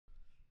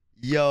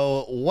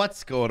Yo,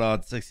 what's going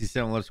on?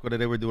 67 Let's go.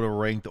 Today we're doing a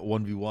ranked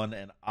 1v1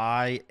 and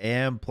I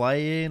am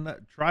playing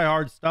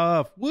Tryhard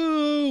stuff.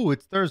 Woo!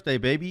 It's Thursday,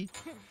 baby.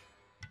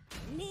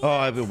 Oh,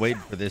 I've been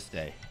waiting for this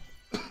day.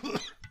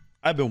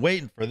 I've been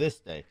waiting for this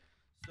day.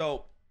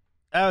 So,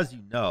 as you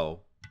know,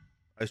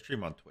 I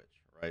stream on Twitch,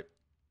 right?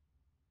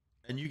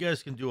 And you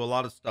guys can do a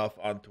lot of stuff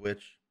on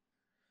Twitch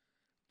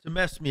to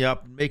mess me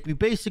up and make me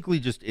basically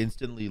just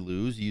instantly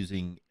lose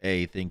using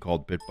a thing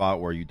called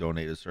Bitbot where you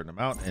donate a certain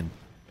amount and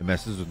it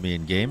messes with me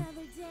in game.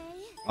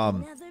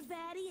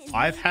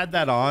 I've had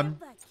that on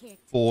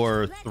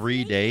for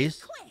 3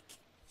 days.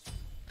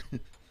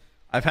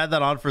 I've had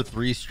that on for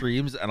 3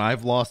 streams and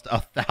I've lost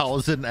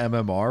 1,000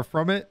 MMR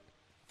from it.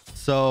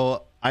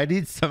 So I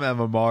need some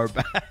MMR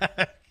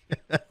back.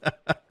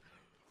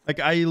 Like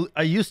I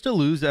used to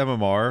lose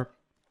MMR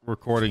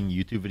recording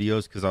YouTube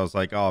videos because I was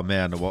like, oh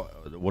man,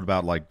 what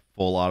about like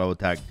full auto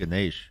attack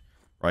Ganesh,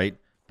 right?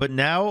 But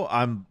now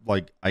I'm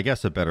like, I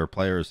guess a better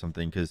player or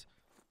something because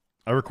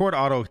I record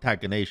auto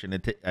attack Ganesh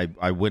and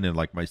I win in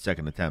like my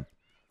second attempt.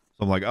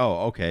 So I'm like,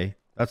 oh, okay,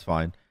 that's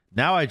fine.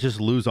 Now I just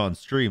lose on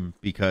stream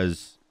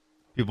because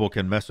people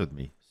can mess with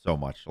me so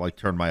much, like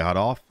turn my HUD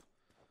off.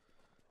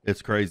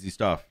 It's crazy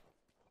stuff.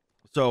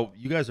 So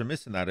you guys are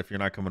missing that if you're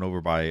not coming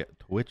over by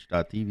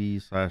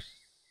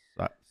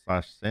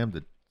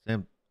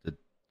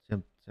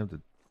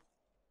twitch.tv/SamDaDude.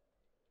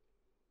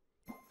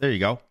 There you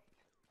go.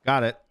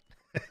 Got it.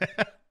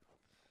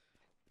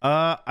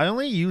 I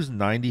only use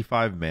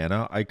 95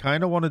 mana. I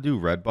kind of want to do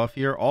red buff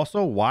here.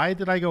 Also, why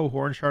did I go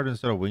horn shard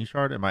instead of wing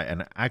shard? Am I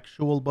an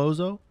actual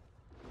bozo?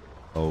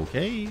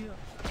 Okay,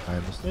 my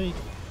mistake.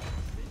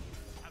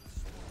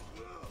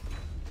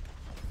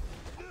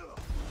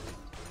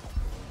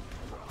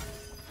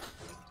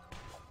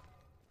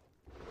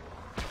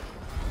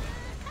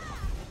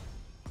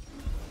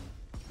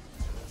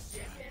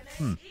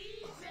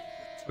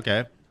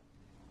 Okay.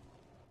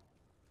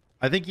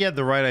 I think he had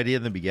the right idea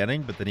in the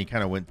beginning, but then he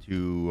kind of went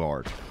too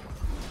hard.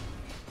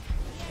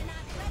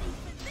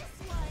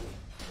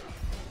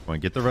 Come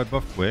on, get the red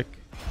buff quick.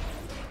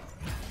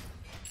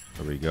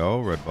 There we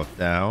go. Red buff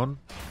down.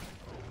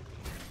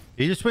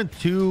 He just went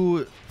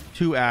too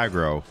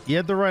aggro. He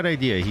had the right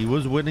idea. He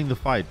was winning the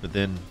fight, but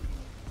then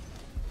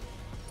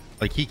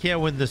like he can't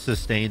win the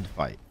sustained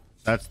fight.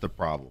 That's the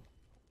problem.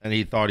 And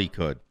he thought he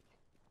could.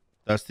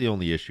 That's the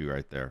only issue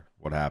right there.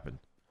 What happened?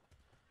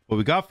 Well,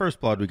 we got first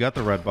blood. We got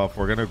the red buff.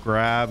 We're going to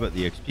grab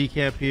the XP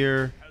camp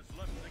here.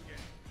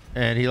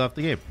 And he left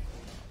the game.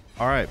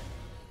 All right.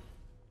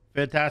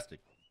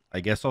 Fantastic.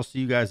 I guess I'll see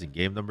you guys in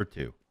game number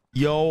 2.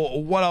 Yo,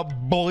 what up,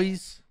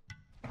 boys?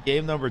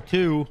 Game number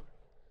 2,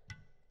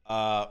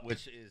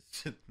 which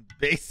is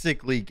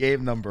basically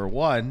game number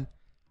 1,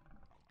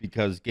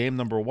 because game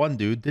number 1,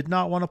 dude, did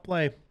not want to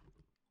play.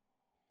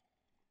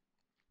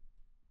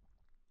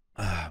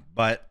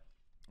 But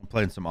I'm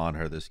playing some on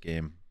her this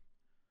game.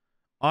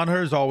 On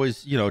her is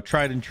always, you know,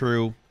 tried and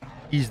true.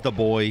 He's the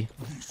boy.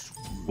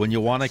 When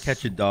you want to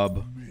catch a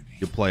dub,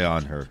 you play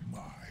on her.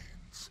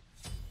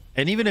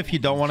 And even if you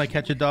don't want to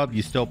catch a dub,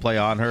 you still play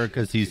on her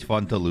because he's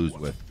fun to lose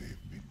with.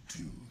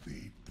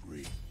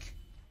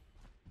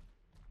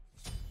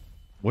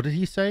 What did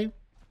he say?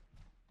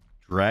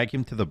 Drag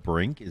him to the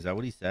brink? Is that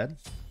what he said?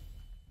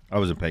 I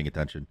wasn't paying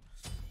attention.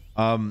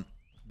 But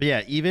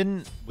yeah,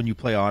 even when you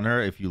play on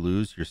her, if you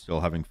lose, you're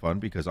still having fun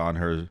because on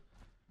her,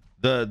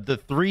 the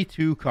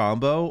 3-2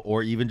 combo,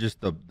 or even just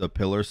the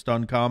pillar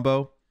stun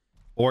combo,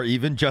 or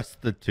even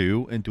just the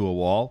 2 into a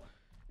wall,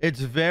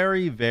 it's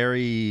very,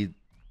 very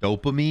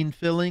dopamine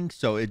filling.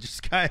 So it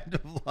just kind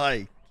of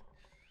like,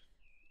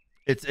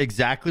 it's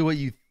exactly what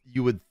you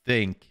would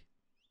think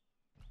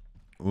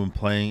when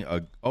playing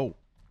a, oh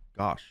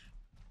gosh,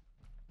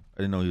 I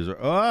didn't know he was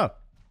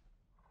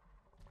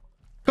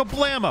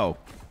kablamo.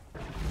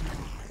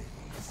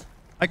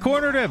 I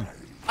cornered him.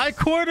 I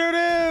cornered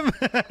him.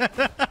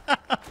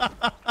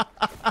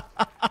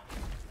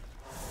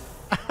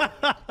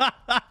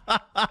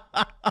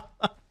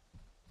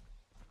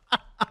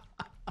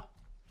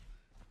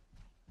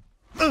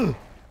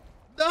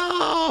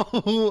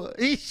 No,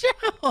 he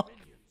shot.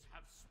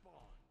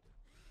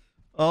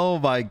 Oh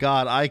my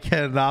god, I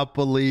cannot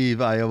believe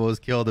I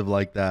almost killed him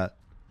like that.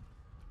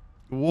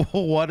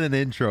 What an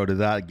intro to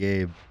that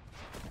game.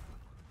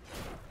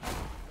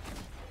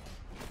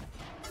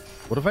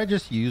 What if I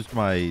just used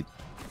my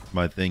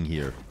thing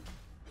here?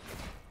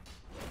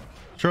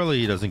 Surely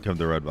he doesn't come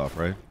to red buff,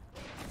 right?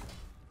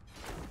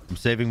 I'm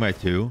saving my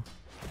 2.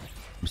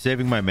 I'm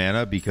saving my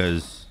mana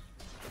because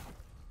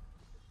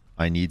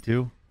I need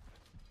to.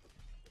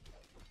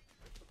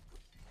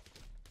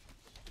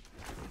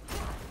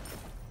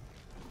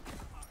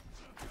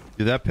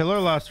 Dude, that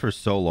pillar lasts for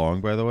so long,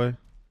 by the way.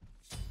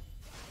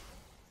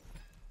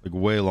 Like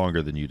way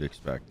longer than you'd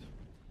expect.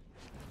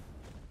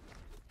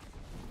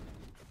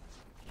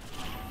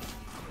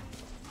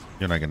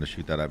 You're not going to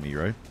shoot that at me,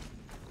 right?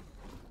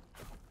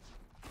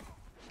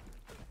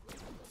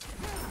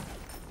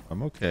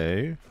 I'm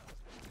okay.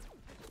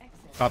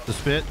 Pop the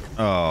spit.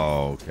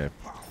 Oh, okay.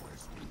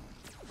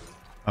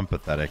 I'm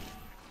pathetic.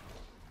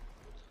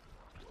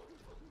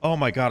 Oh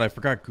my god, I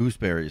forgot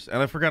gooseberries.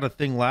 And I forgot a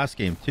thing last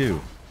game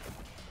too.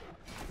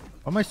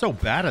 Why am I so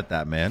bad at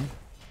that, man?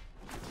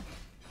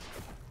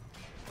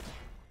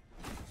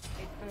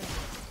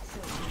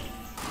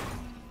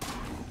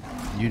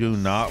 You do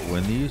not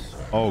win these?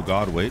 Oh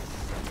god, wait.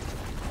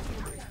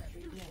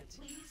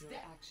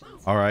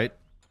 Alright.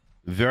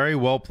 Very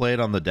well played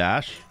on the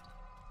dash.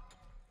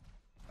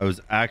 I was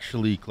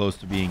actually close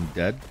to being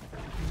dead.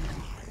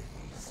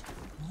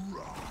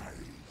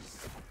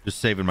 Just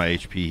saving my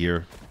HP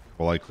here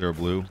while I clear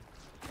blue.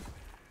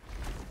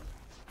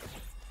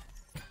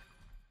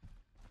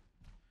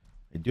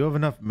 I do have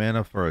enough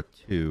mana for a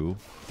 2.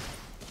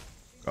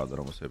 God, that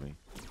almost hit me.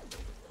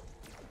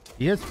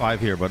 He has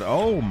 5 here, but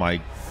oh my...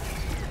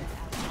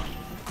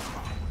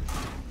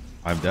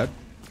 I'm dead.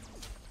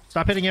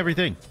 Stop hitting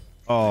everything.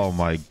 Oh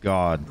my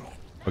god.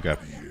 Okay.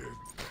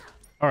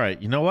 All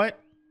right, you know what?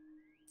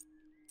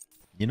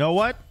 You know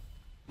what?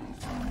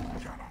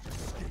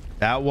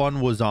 That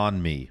one was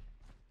on me.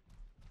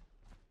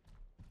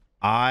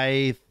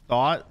 I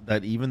thought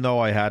that even though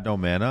I had no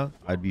mana,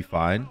 I'd be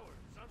fine.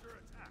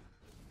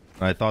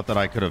 And I thought that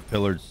I could have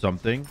pillared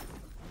something.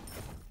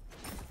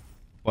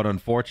 But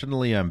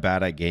unfortunately, I'm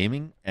bad at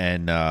gaming.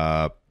 And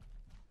I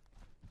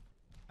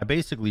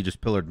basically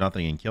just pillared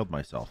nothing and killed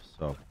myself.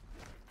 So,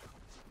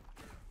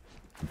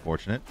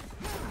 unfortunate.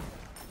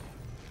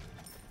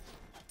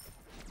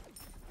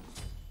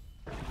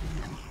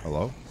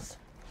 Hello?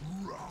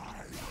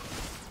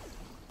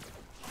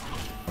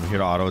 I'm here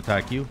to auto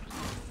attack you.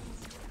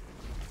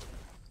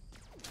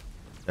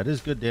 That is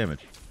good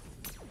damage.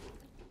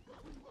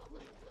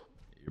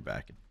 You're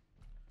backing.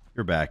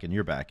 You're backing.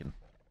 You're backing.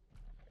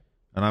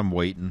 And I'm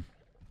waiting.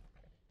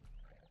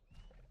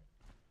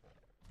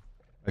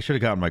 I should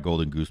have gotten my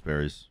golden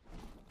gooseberries.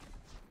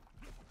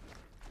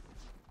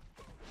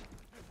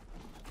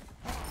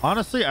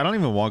 Honestly, I don't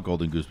even want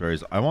golden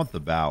gooseberries. I want the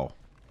bow.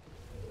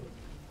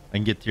 I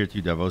can get tier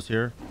 2 devos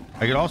here.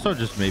 I could also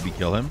just maybe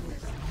kill him.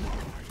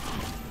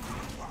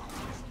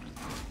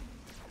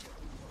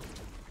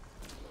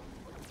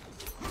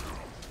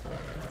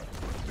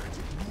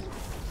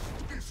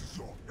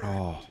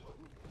 Oh.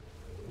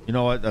 You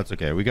know what? That's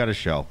okay. We got a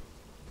shell.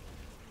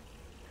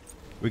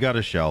 We got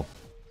a shell.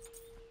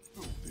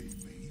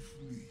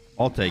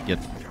 I'll take it.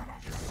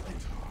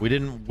 We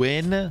didn't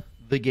win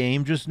the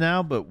game just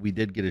now, but we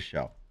did get a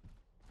shell.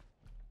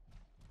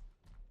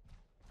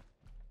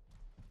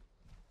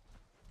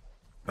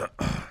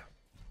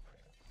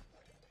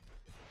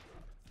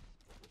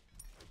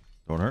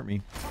 Don't hurt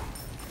me.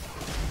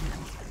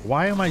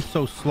 Why am I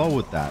so slow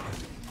with that?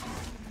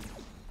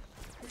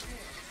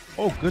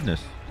 Oh,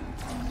 goodness.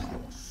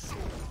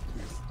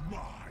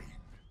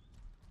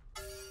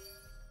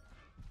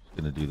 Just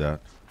gonna do that.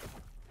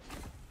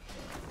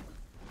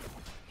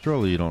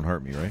 Surely you don't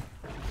hurt me, right?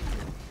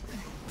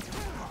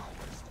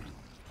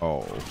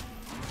 Oh.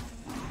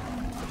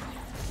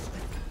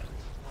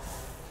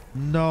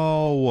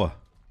 No.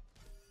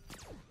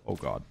 Oh,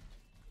 God.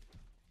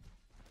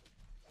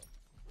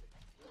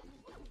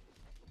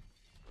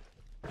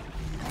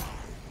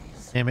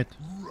 Damn it.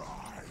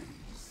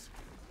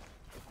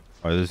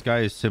 Alright, this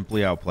guy is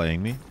simply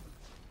outplaying me.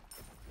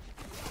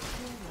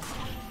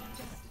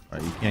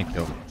 Alright, you can't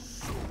kill me.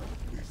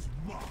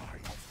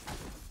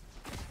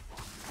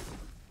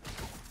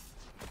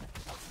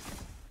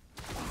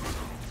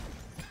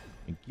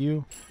 Thank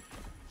you.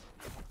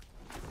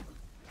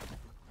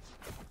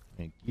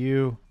 Thank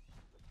you.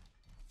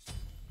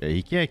 Yeah,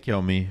 he can't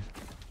kill me.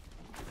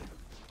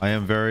 I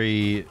am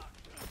very...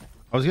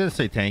 I was going to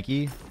say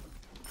tanky.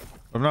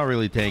 I'm not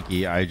really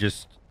tanky. I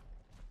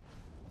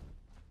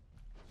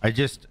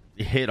just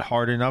hit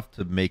hard enough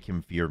to make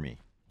him fear me,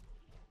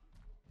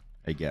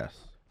 I guess.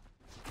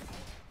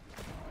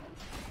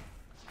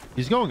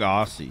 He's going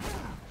Aussie.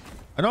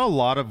 I know a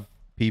lot of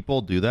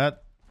people do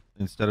that.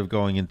 Instead of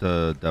going into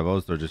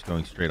devos, they're just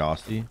going straight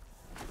Aussie.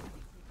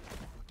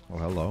 Oh,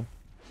 hello.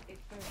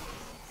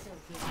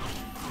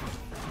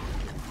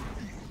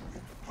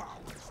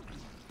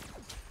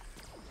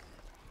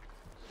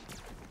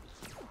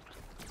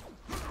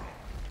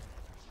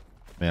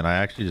 Man, I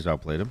actually just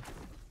outplayed him.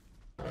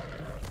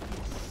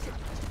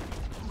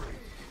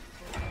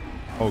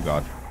 Oh,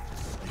 God.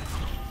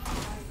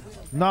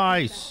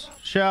 Nice.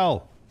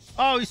 Shell.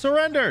 Oh, he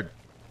surrendered.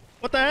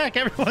 What the heck?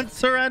 Everyone's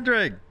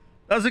surrendering.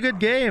 That was a good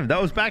game.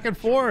 That was back and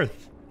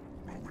forth.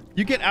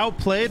 You get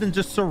outplayed and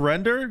just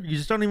surrender? You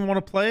just don't even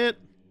want to play it?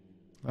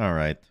 All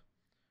right.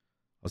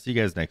 I'll see you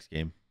guys next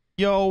game.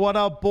 Yo, what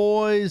up,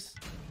 boys?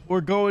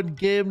 We're going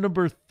game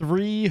number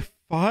 3,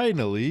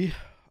 finally.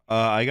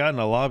 I got in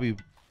a lobby...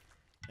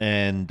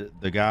 And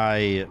the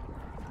guy...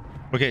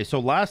 Okay, so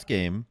last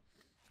game,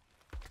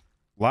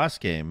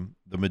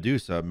 the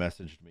Medusa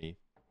messaged me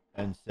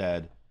and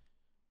said,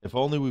 if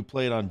only we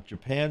played on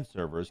Japan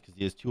servers, because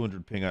he has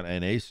 200 ping on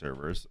NA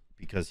servers,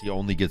 because he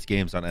only gets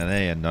games on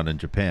NA and none in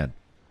Japan.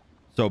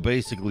 So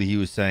basically, he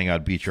was saying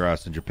I'd beat your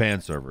ass in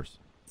Japan servers.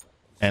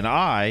 And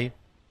I,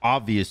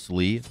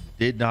 obviously,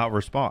 did not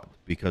respond,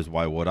 because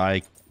why would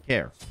I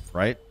care,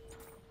 right?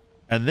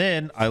 And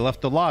then I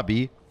left the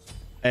lobby,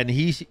 and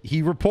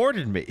he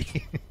reported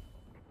me.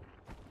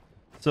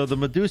 So the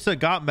Medusa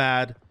got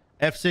mad,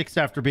 F6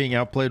 after being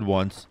outplayed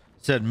once,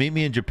 said, "Meet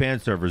me in Japan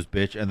servers,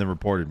 bitch," and then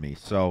reported me.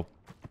 So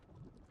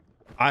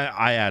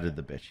I added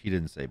the bitch. He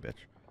didn't say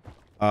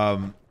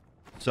bitch.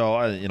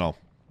 So you know,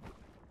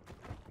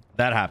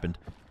 that happened.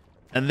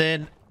 And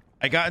then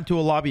I got into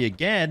a lobby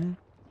again,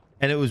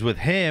 and it was with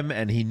him,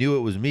 and he knew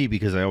it was me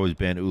because I always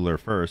ban Uller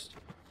first.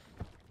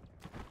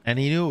 And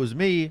he knew it was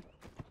me,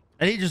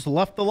 and he just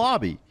left the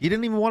lobby. He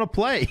didn't even want to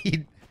play.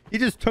 He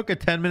just took a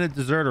 10-minute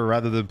deserter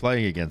rather than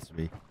playing against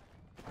me,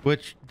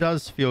 which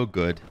does feel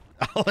good.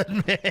 I'll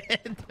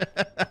admit.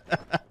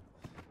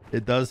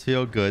 It does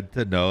feel good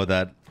to know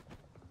that,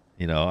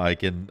 you know, I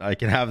can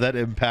have that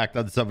impact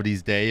on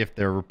somebody's day if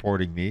they're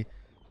reporting me.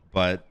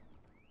 But,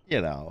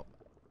 you know,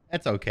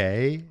 that's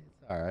okay.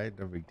 It's all right.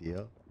 No big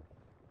deal.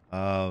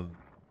 Minions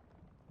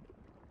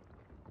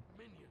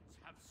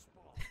have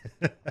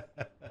spawned.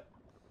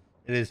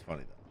 It is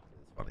funny, though.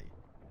 It's funny.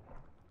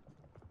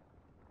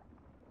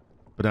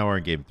 But now we're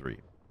in game 3.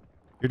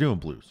 You're doing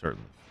blue,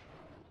 certainly.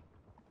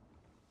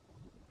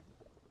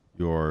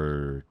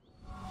 You're...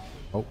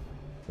 Oh,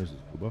 there's his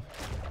blue buff.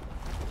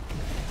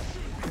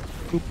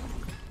 Boop.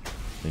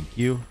 Thank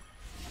you.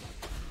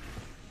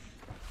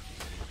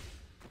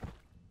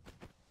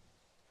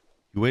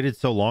 You waited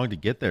so long to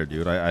get there,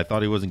 dude. I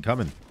thought he wasn't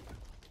coming.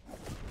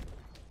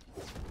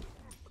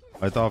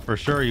 I thought for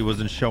sure he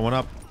wasn't showing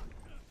up.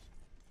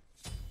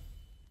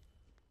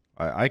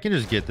 I can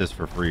just get this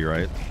for free,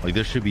 right? Like,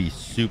 this should be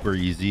super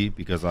easy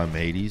because I'm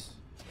Hades.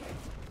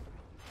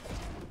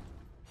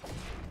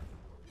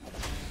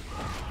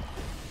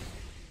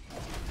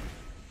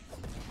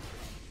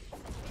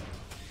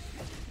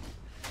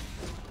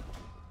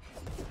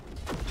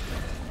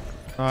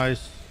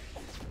 Nice.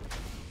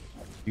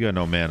 You got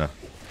no mana.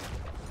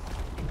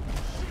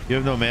 You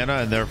have no mana,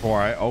 and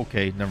therefore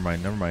okay, never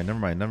mind.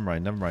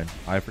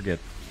 I forget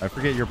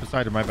you're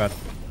Poseidon, my bad.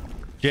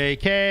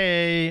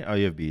 JK. Oh,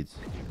 you have beads.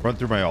 Run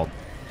through my ult.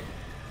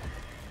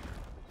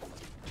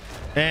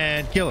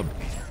 And kill him.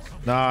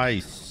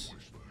 Nice.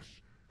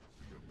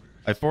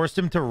 I forced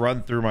him to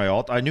run through my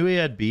ult. I knew he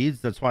had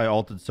beads. That's why I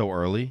ulted so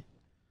early.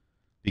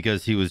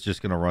 Because he was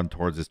just going to run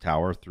towards his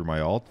tower through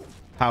my ult.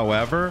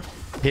 However,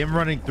 him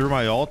running through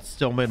my ult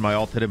still made my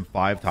ult hit him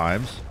 5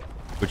 times.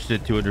 Which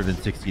did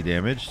 260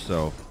 damage.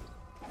 So,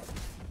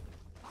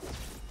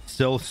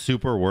 still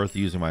super worth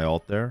using my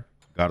ult there.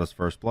 Got his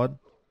first blood.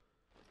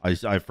 I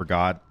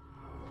forgot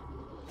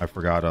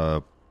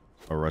a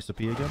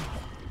recipe again.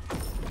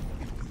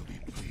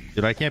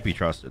 Dude, I can't be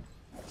trusted.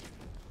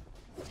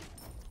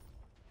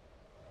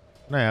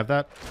 Can I have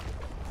that?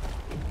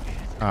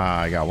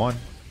 I got one.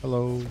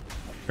 Hello.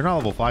 You're not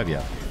level 5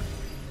 yet.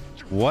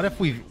 What if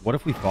we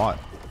fought?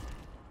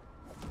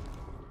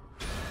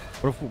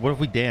 What if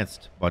we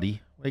danced,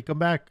 buddy? Wait, come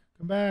back.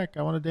 Come back.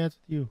 I want to dance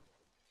with you.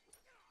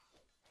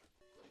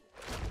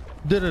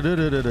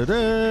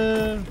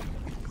 Da-da-da-da-da-da.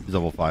 He's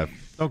level 5.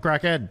 Don't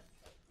crack in.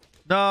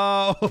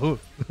 No.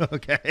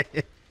 Okay.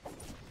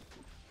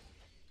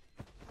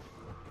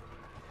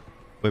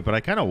 Wait, but I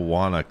kind of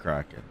want to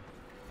crack in.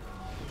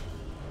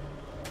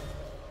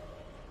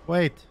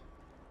 Wait.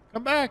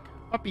 Come back,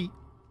 puppy.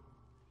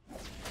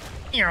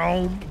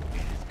 Oh.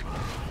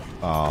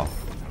 All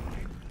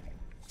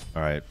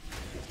right.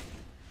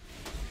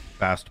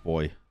 Fast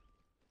boy.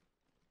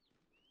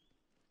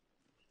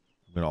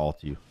 I'm going to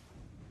ult you.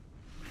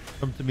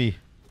 Come to me.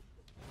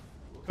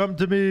 Come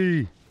to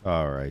me.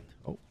 All right.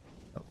 Oh,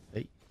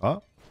 hey.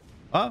 What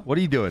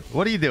are you doing?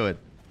 What are you doing?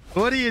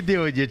 What are you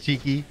doing, you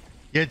cheeky?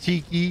 You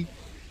cheeky.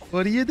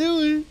 What are you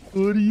doing?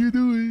 What are you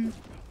doing?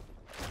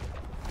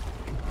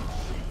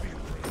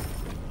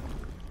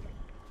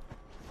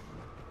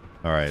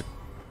 All right.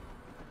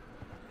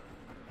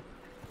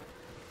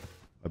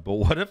 But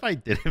what if I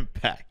didn't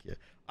pack you?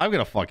 I'm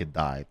going to fucking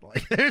die.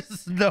 Like,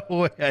 there's no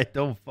way I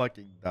don't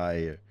fucking die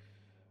here.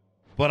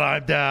 But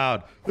I'm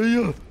down.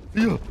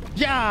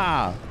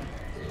 Yeah.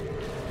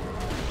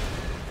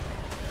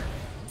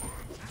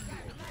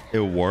 It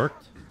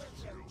worked.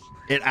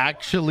 It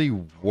actually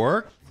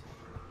worked.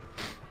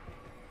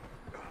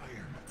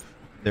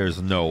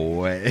 There's no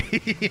way.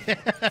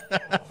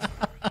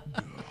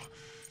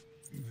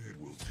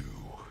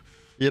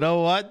 You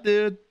know what,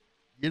 dude?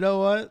 You know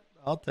what?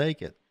 I'll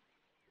take it.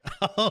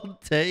 I'll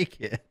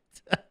take it.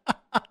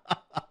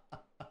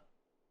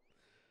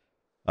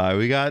 All right,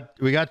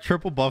 we got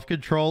triple buff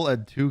control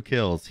and 2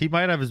 kills. He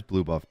might have his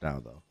blue buff now,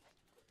 though.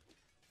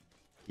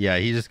 Yeah,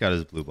 he just got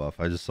his blue buff.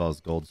 I just saw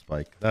his gold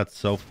spike. That's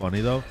so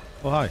funny, though.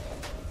 Oh, hi.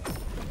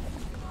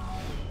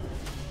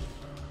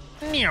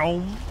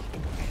 Meow.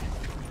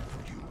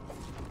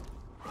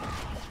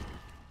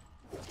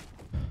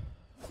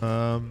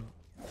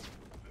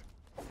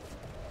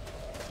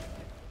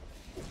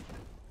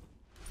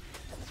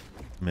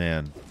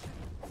 Man.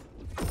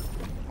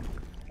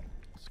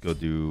 Let's go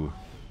do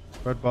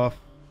red buff.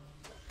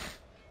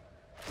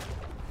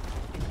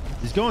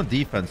 He's going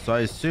defense, so I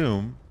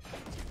assume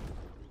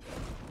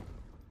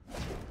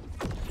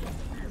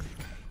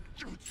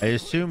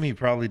he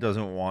probably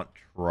doesn't want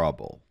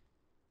trouble.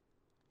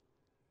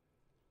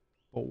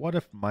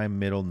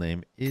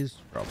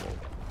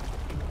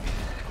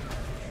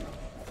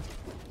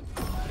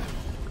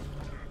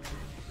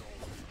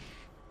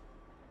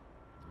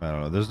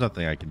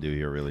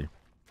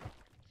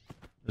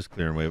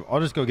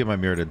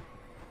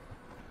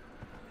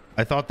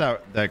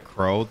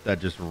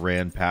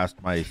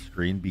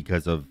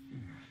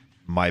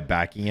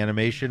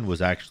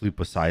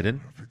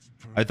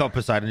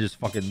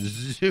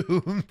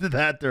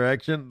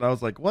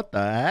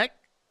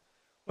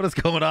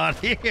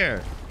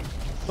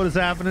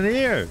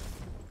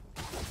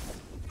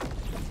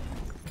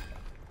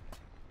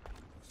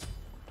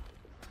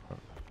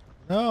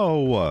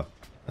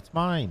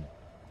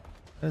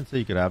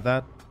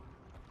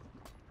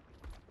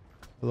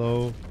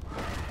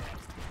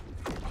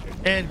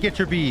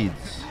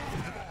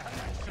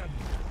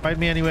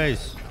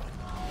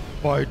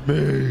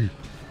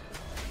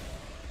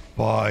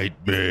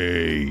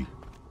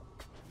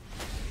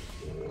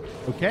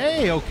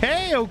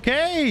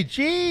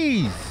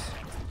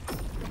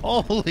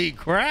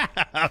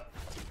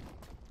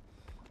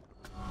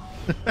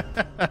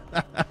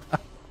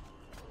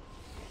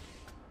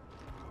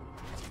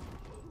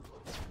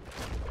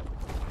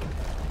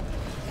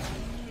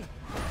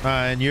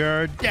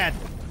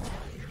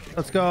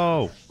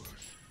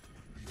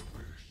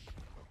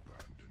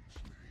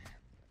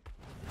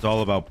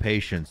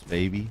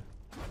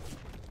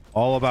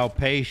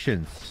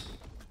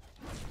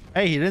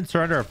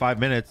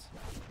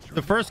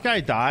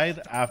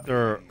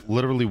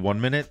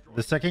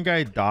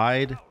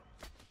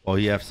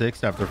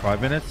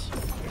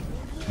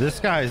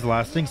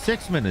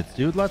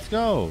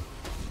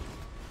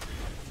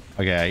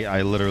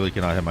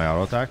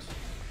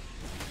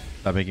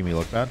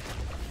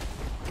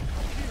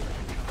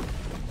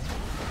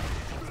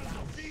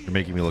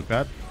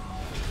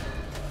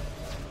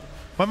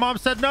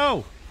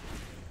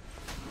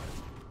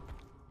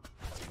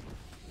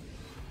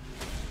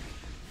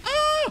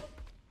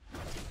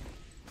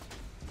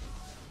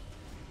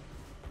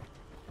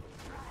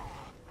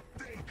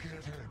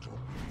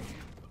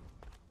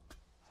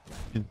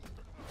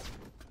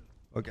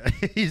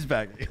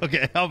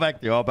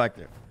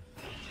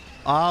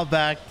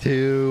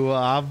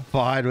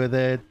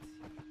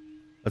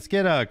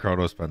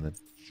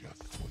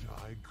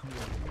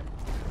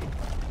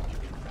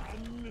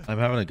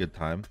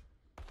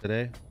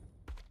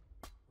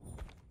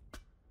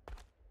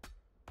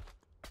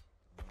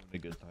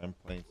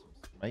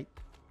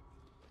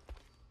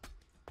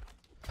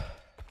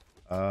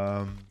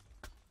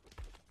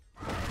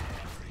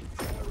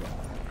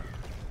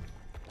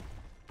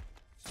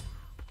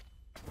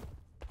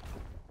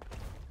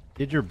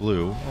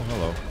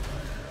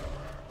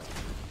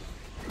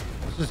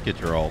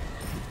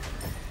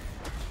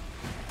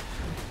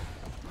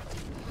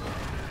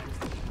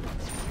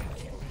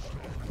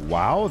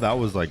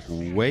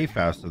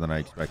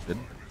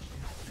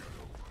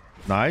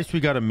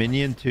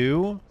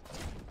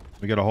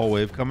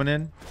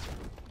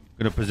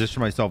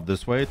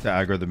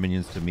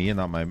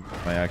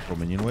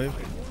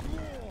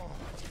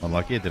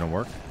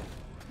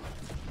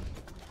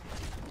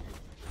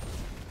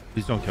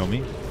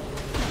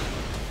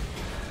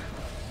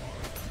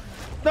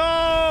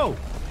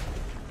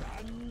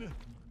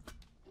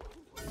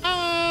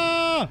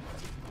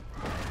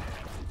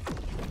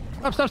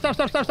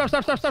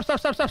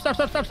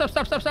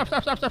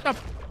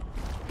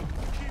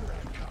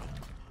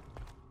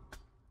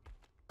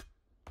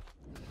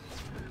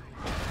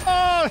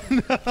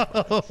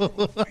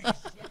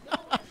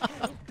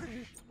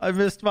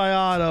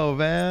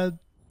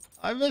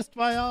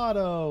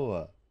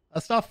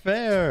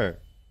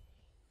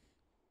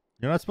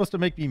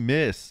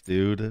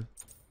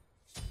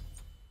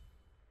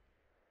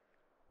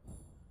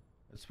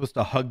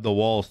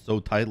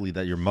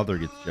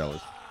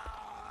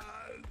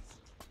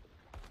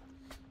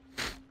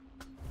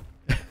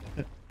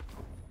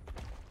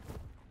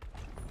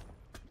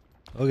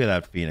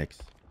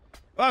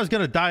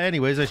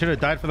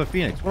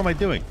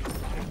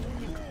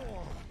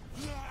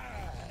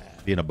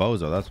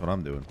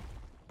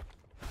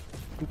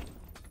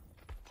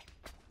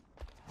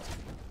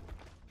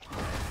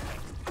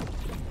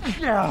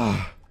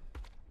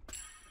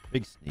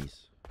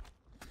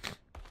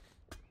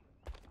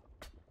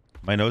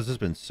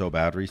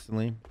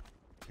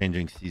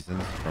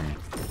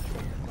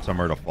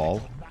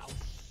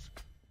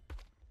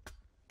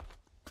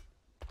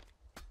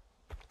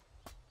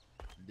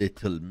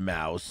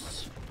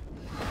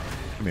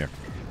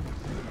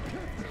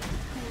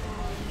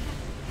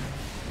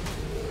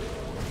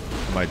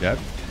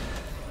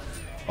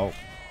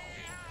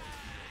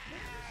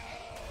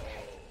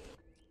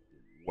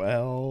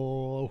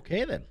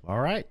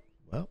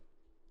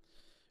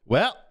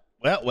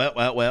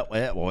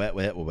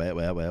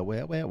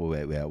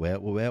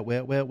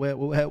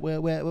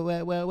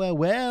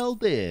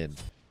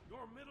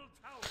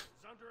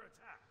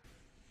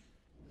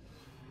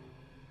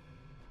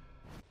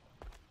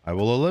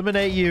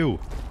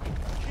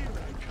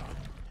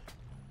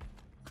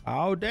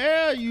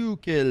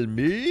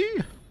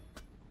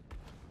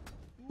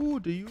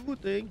 do you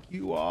think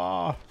you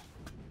are?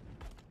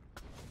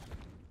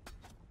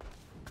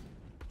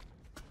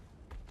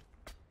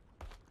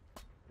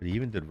 But he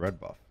even did red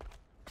buff.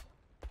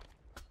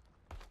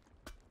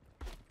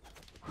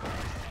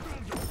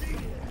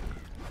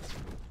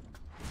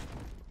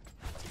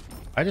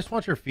 I just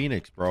want your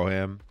Phoenix,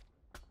 Broham.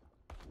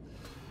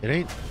 It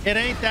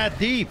ain't that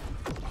deep.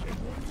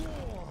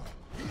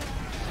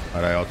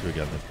 Alright, I ulti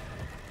again then.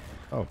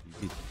 Oh,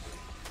 easy.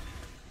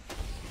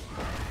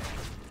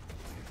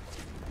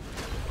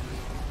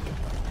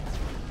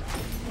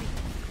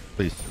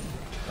 Please.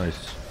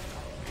 Nice.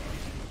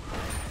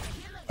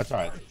 That's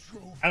alright.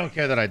 I don't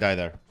care that I die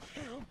there.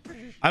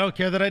 I don't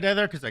care that I die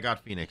there because I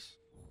got Phoenix.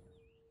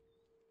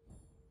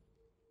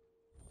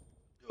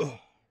 Ugh.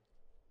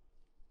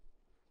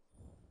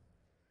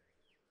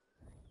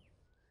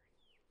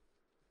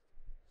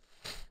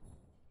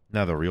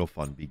 Now the real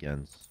fun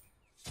begins.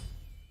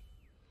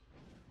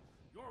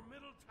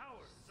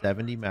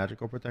 70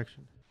 magical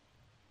protection.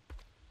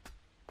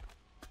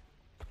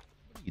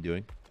 What are you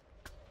doing?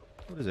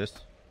 What is this?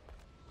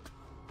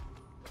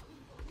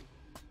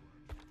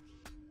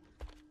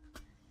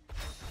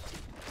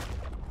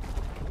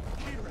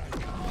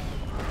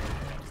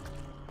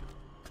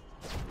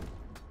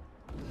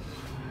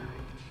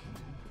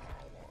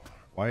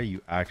 Why are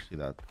you actually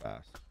that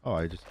fast? Oh,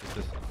 I just did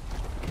this.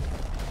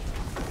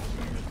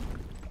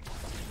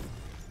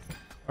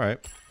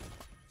 Alright.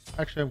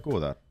 Actually, I'm cool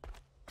with that.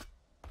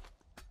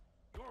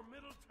 Your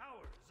middle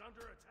tower is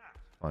under attack.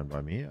 Fine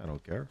by me. I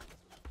don't care.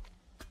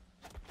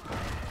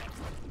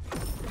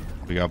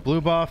 We got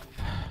blue buff.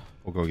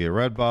 We'll go get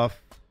red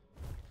buff.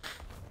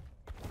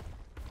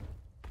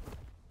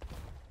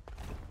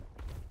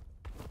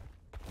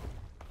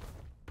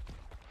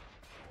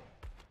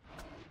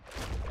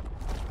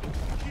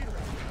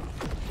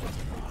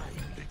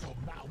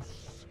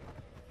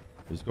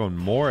 He's going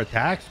more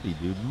attack speed,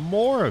 dude.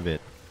 More of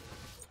it.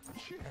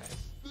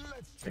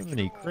 Too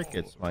many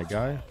crickets, my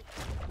guy.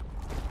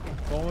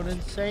 Going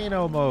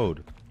insano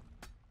mode.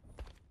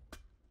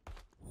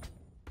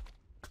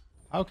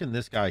 How can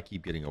this guy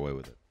keep getting away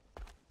with it?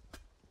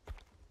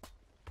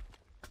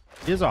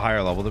 He is a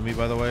higher level than me,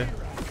 by the way.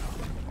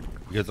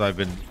 Because I've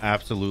been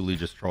absolutely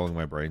just trolling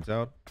my brains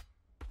out.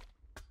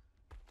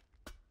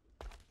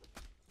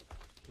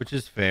 Which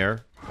is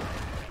fair.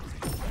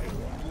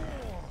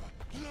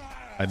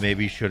 I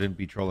maybe shouldn't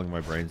be trolling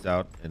my brains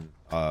out in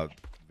a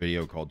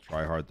video called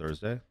Tryhard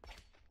Thursday.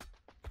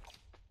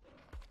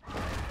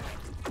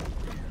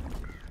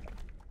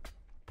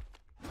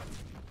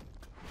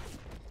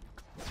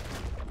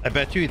 I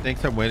bet you he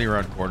thinks I'm waiting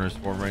around corners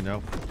for him right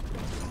now.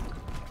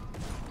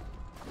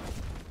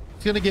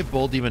 He's gonna get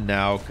Bull Demon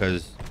now,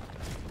 because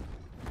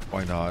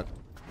why not?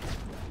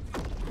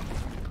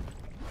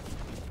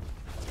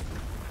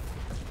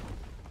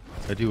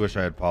 I do wish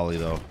I had Polly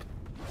though.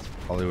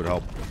 Polly would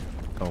help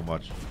so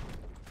much.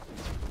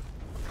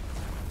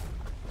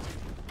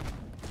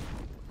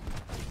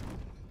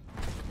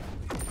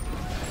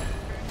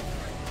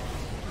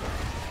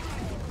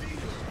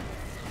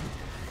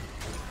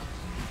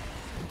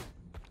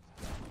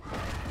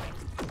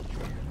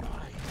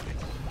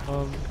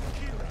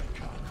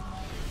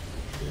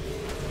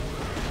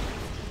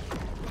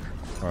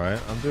 All right,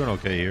 I'm doing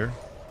okay here.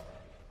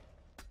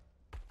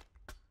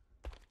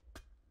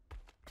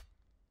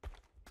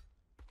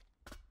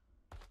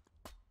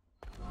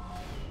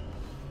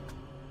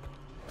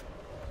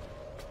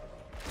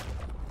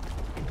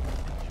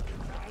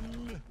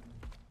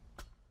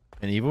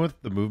 And even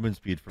with the movement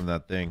speed from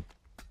that thing.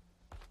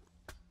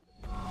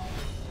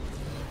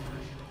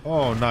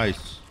 Oh,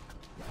 nice.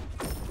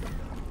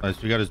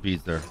 Nice, we got his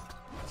beads there.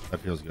 That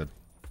feels good.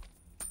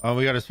 Oh,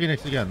 we got his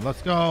Phoenix again.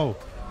 Let's go.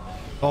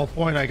 The whole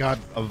point I got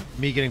of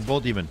me getting Bull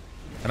Demon.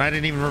 And I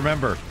didn't even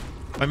remember.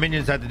 My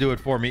minions had to do it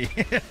for me.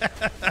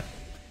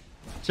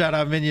 Shout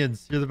out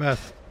minions. You're the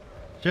best.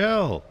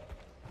 Chill.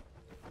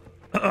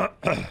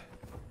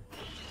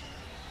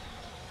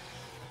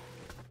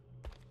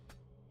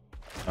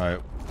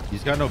 Alright.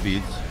 He's got no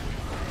beads.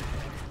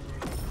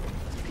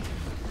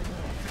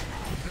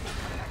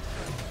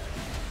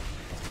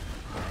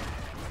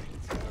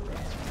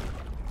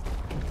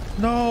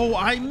 No,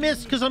 I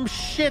missed because I'm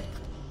shit.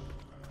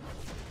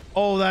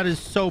 Oh, that is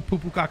so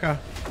poo-poo caca.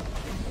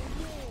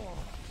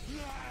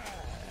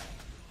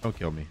 Don't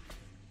kill me.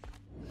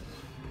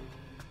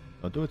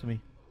 Don't do it to me.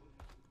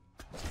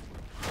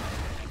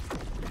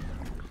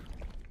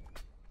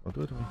 Don't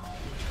do it to me.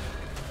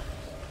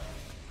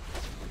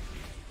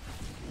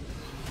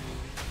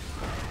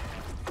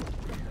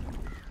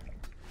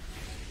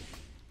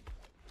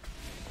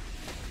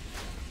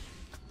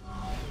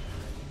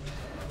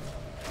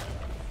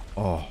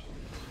 Oh.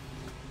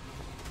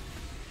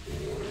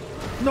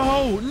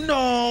 No,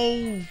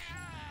 no.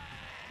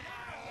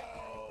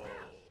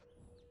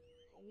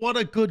 What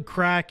a good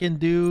Kraken,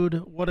 dude.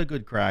 What a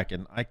good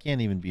Kraken. I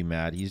can't even be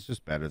mad. He's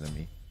just better than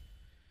me.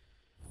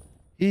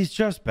 He's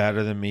just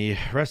better than me.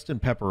 Rest in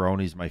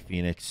pepperonis, my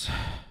Phoenix.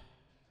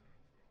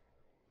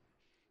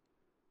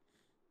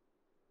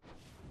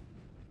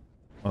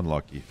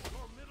 Unlucky.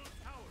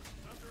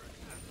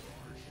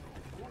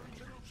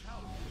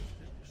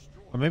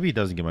 Or maybe he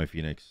doesn't get my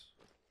Phoenix.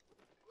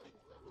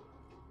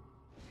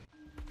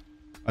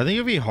 I think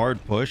if he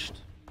hard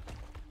pushed,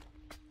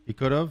 he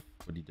could have,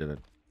 but he didn't.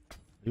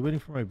 Are you waiting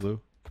for my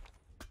blue?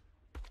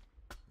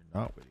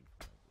 You're not waiting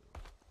for my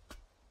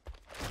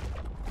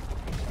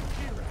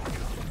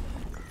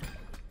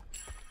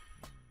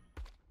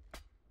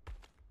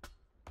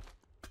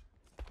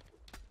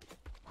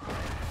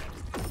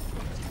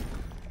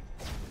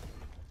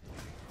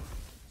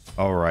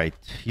blue. All right.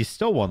 He's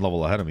still one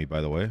level ahead of me,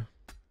 by the way.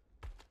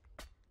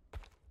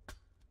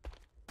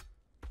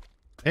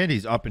 And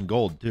he's up in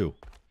gold, too.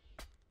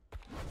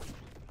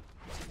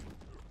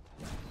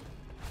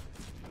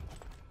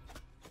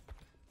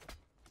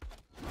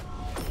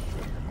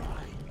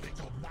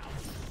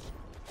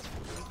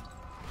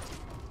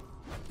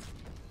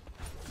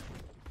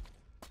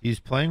 He's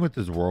playing with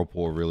his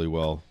Whirlpool really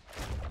well.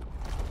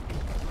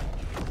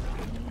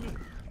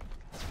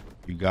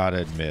 You gotta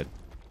admit.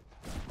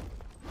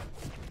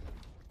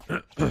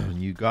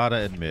 You gotta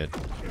admit.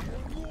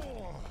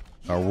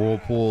 Our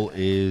Whirlpool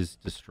is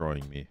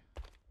destroying me.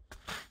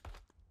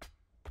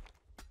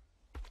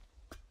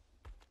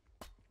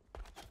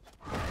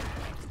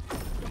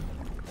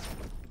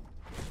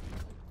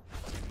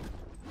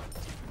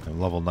 I'm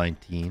level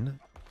 19.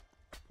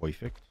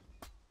 Perfect.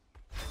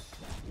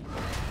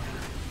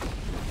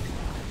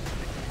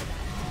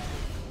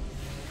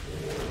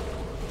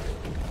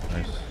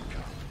 Nice.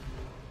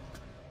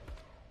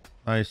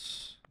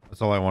 Nice.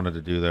 That's all I wanted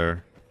to do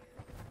there.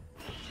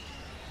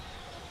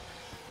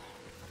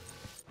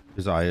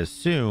 Because I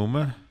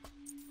assume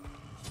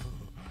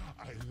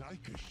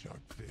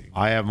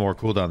I have more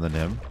cooldown than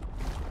him.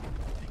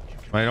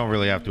 I don't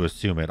really have to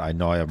assume it. I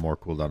know I have more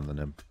cooldown than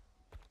him.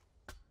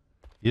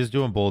 He is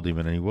doing Bull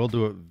Demon, and he will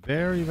do it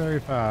very, very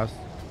fast.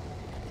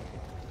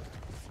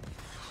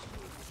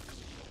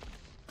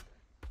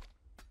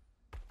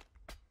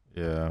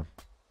 Yeah.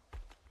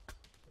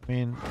 I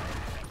mean,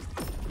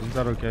 isn't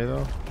that okay,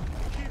 though?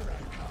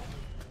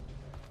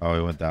 Oh,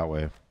 he went that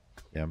way.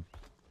 Yeah.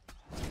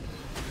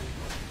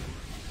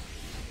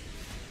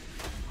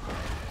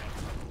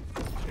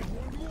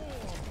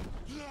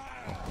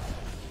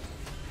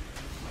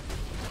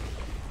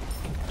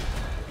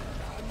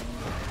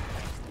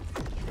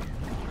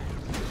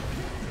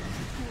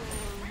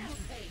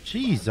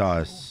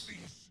 Jesus.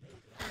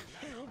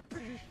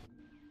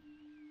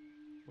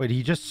 Wait,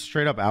 he just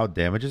straight up out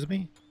damages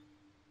me?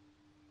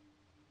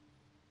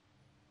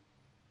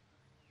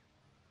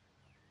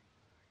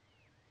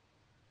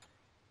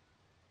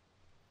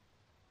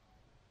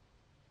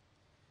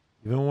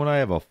 Even when I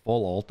have a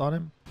full ult on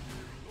him?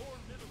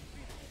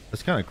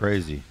 That's kind of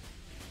crazy.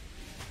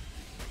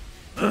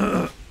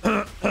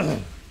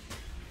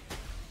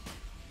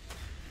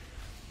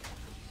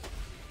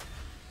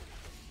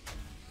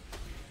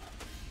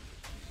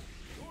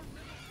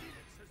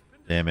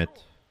 Damn it.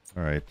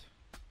 All right.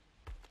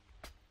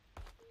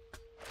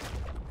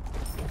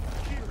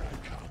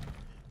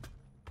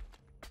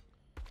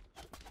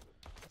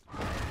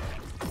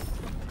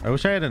 I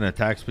wish I had an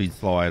attack speed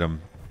slow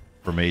item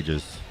for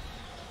mages.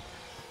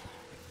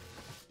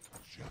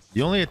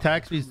 The only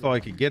attack speed slow I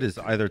could get is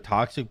either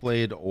Toxic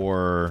Blade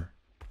or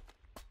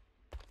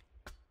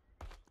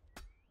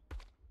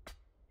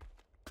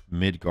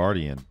Mid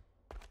Guardian,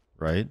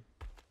 right?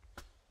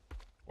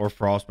 Or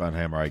Frostbound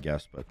Hammer, I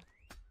guess, but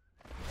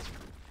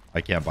I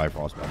can't buy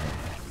Frostbound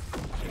Hammer.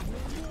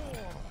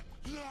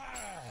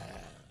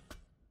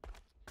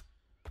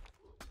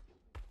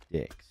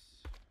 Dicks.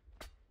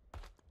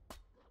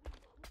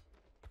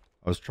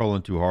 I was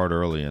trolling too hard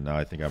early, and now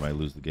I think I might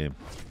lose the game.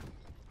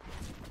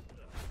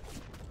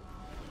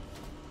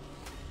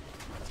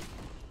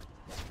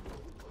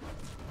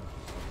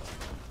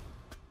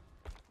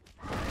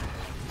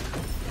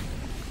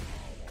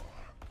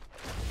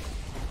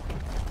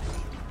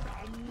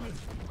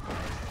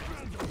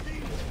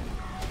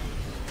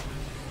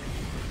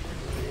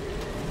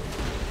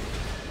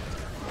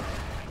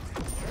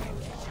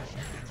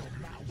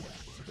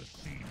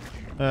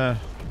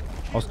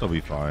 I'll still be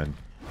fine.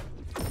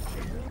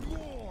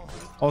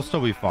 I'll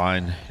still be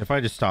fine. If I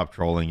just stop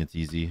trolling, it's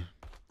easy.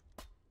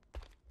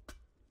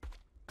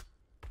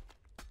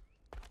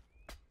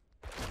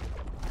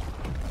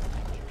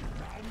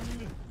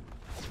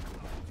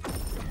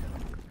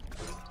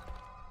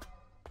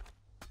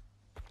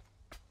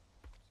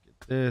 Let's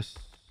get this.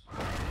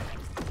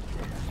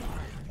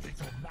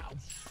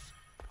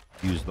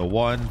 Use the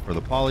one for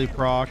the poly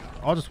proc.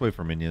 I'll just wait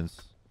for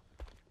minions.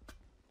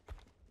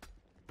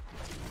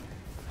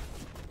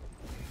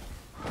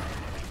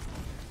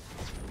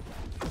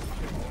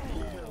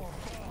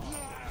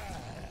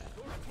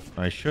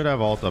 I should have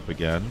ult up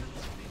again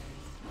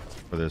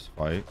for this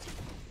fight,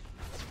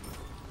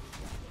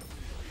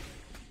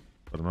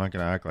 but I'm not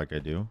going to act like I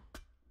do.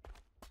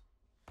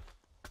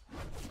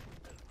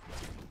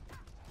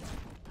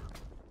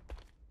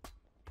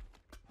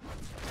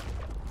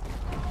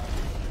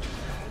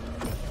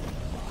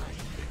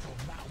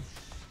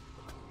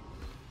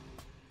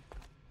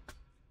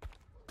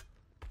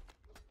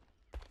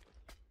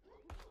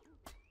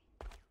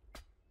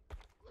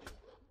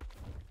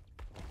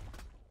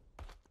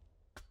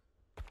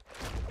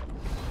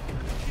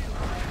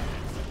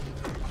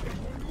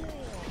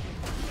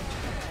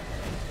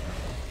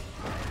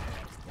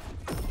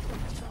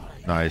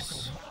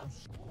 Nice.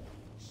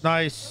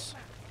 Nice.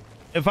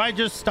 If I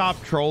just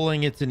stop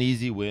trolling, it's an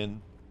easy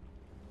win.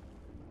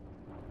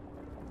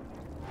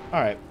 All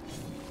right.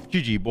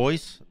 GG,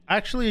 boys.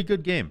 Actually, a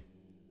good game.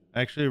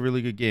 Actually, a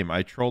really good game.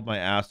 I trolled my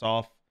ass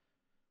off.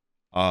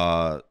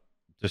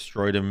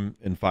 Destroyed him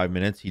in 5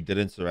 minutes. He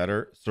didn't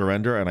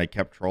surrender, and I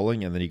kept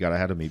trolling, and then he got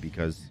ahead of me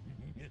because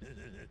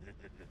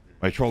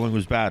my trolling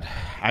was bad.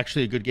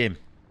 Actually, a good game.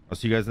 I'll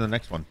see you guys in the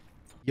next one.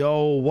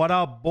 Yo, what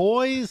up,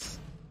 boys?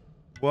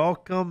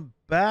 Welcome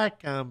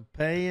back. I'm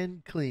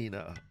paying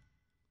cleanup.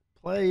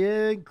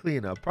 Playing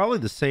cleanup. Probably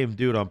the same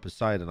dude on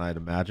Poseidon, I'd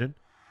imagine.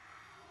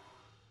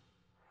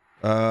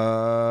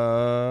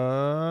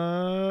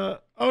 Oh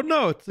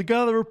no, it's the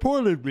guy that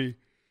reported me.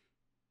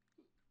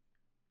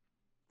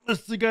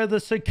 This is the guy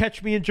that said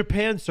catch me in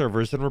Japan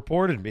servers and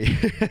reported me.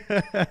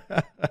 The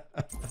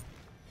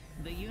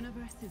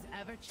universe is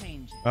ever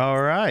changing.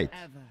 All right.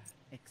 Ever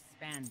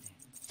expanding.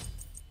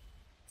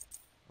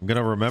 I'm going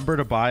to remember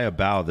to buy a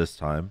bow this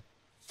time.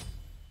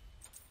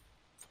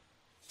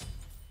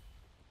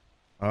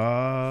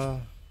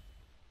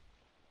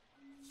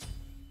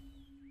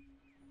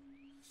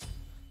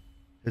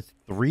 It's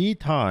 3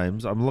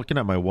 times. I'm looking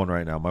at my one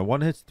right now. My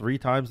one hits 3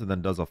 times and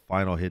then does a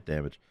final hit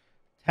damage.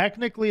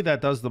 Technically,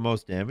 that does the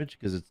most damage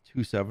because it's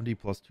 270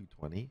 plus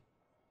 220,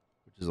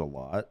 which is a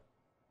lot.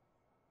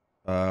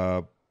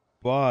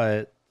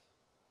 But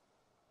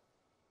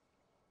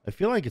I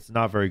feel like it's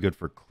not very good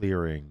for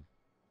clearing.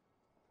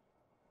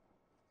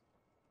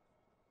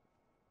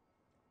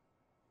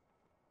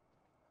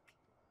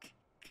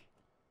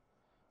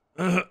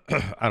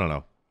 I don't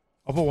know.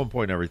 I'll put 1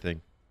 point in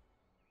everything.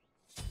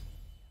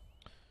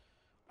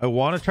 I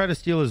want to try to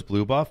steal his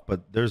blue buff,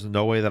 but there's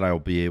no way that I will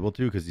be able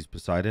to because he's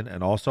Poseidon.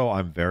 And also,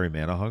 I'm very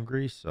mana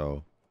hungry,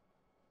 so...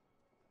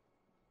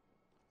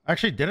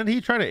 Actually, didn't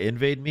he try to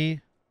invade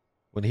me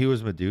when he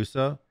was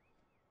Medusa?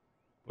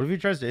 What if he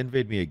tries to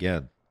invade me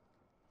again?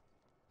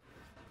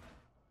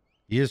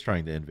 He is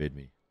trying to invade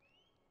me.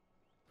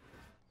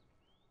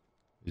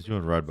 He's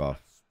doing red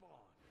buff.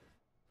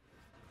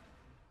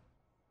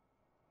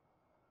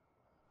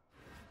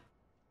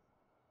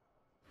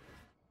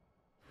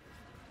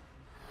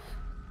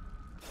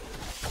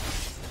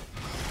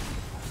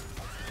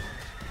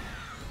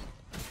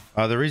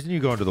 The reason you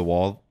go into the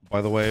wall,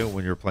 by the way,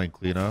 when you're playing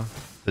Kleena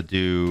to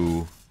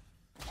do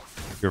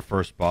your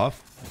first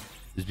buff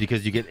is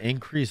because you get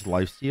increased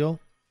lifesteal.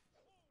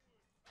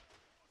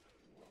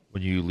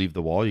 When you leave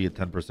the wall, you get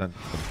 10%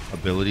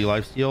 ability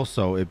lifesteal.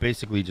 So it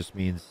basically just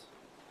means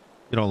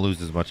you don't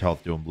lose as much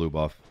health doing blue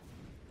buff.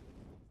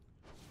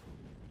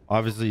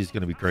 Obviously, he's going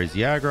to be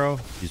crazy aggro.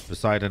 He's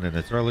Poseidon in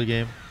its early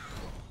game.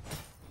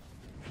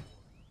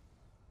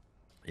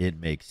 It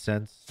makes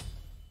sense.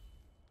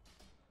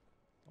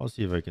 I'll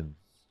see if I can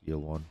steal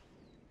one.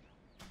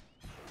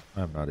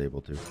 I'm not able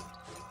to.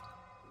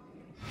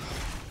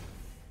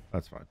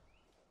 That's fine.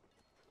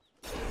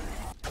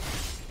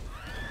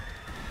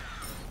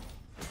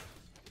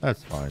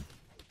 That's fine.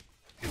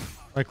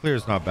 My clear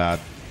is not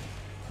bad.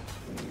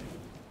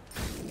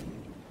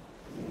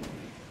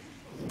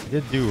 I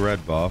did do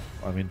red buff.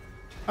 I mean,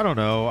 I don't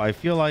know. I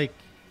feel like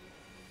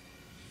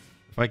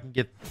if I can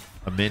get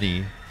a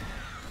mini,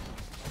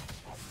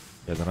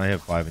 yeah, then I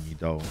have 5 and you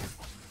don't.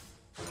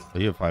 So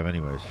you have 5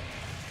 anyways.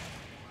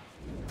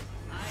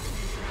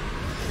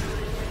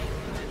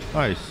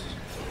 Nice.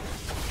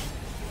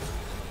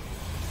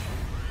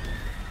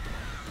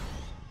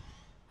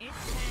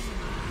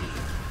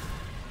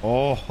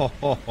 Oh, ho,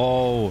 ho,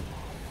 ho.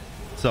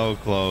 So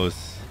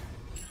close.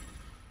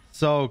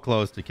 So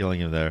close to killing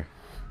him there.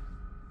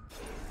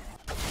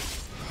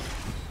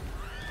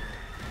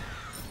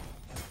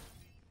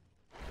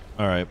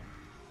 All right.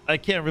 I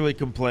can't really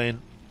complain.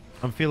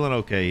 I'm feeling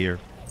okay here.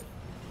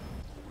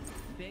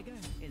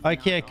 I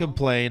can't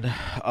complain.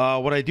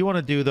 What I do want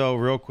to do, though,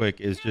 real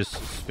quick, is just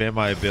spam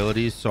my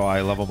abilities so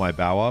I level my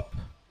bow up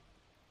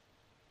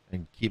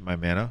and keep my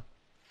mana.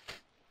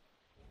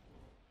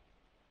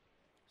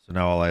 So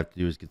now all I have to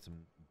do is get some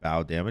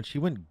bow damage. He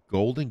went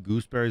golden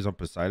gooseberries on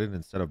Poseidon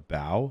instead of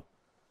bow.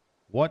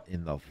 What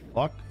in the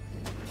fuck?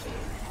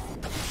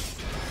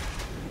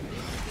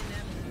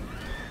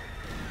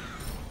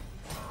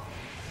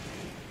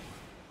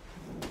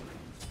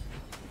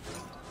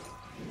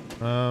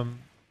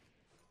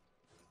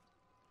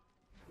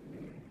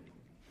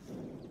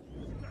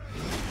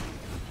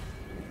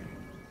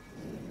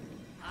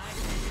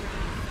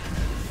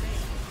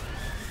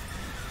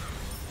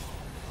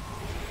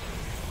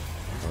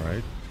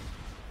 Alright.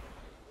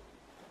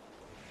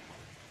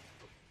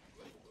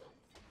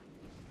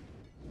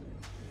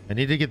 I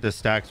need to get the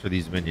stacks for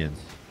these minions.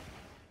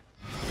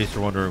 In case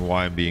you're wondering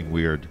why I'm being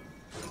weird.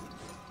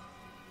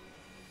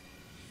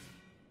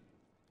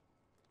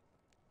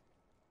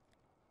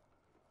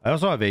 I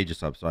also have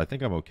Aegis up, so I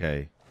think I'm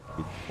okay.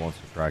 He wants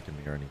to Kraken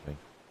me or anything.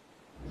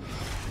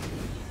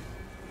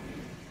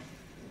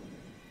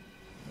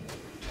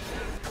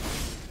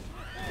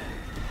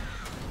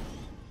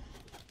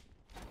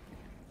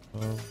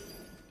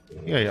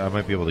 Yeah, I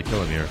might be able to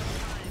kill him here.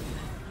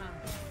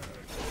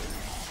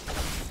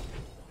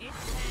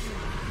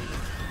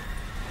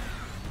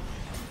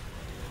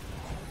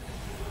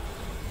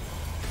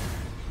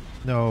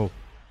 No.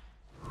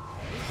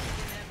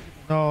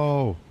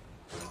 No.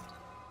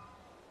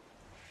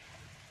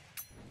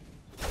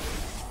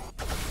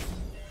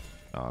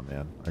 Oh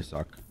man, I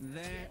suck.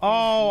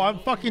 Oh, I'm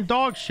fucking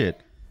dog shit.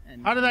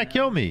 How did that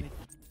kill me?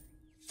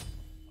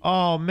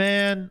 Oh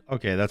man.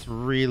 Okay, that's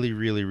really,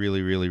 really,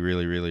 really, really,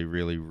 really, really,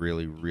 really,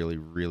 really, really,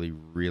 really,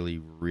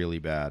 really, really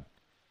bad.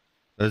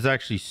 That's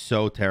actually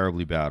so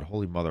terribly bad.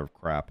 Holy mother of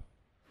crap.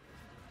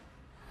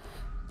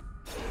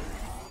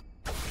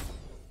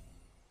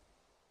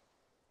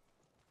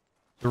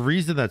 The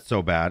reason that's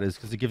so bad is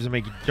because it gives him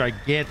a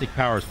gigantic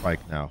power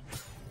spike now.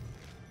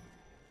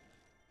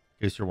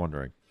 In case you're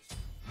wondering.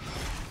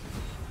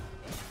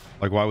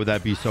 Like, why would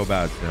that be so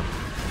bad, Sam?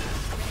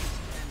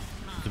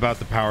 It's about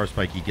the power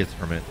spike he gets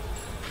from it.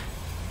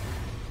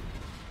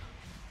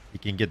 He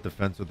can get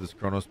defense with his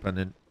Chronos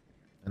Pendant.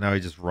 And now he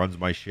just runs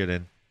my shit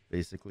in,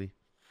 basically.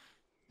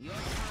 Your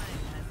time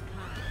has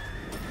come.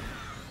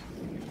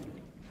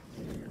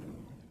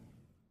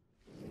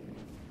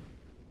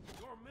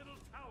 Your middle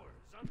tower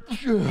is under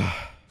attack.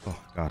 Oh,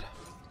 God.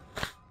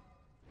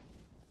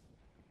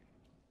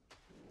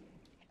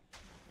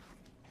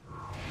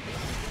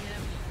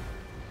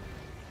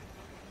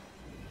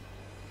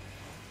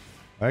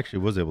 I actually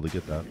was able to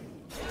get that.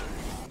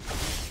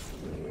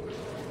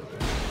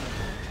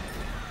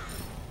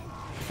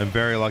 I'm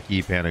very lucky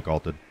he panic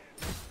ulted.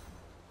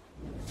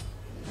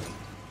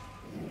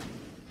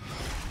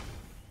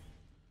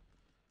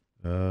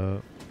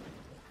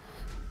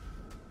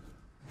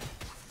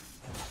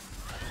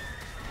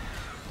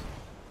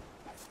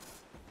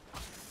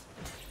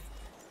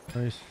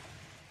 Nice.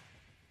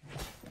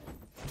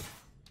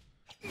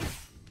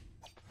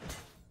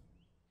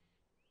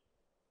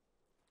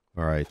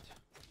 All right.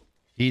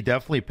 He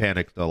definitely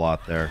panicked a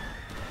lot there.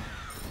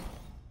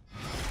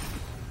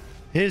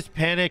 His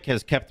panic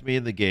has kept me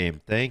in the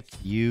game. Thank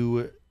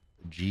you,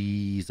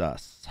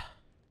 Jesus.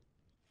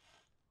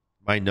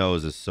 My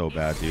nose is so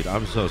bad, dude.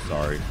 I'm so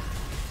sorry.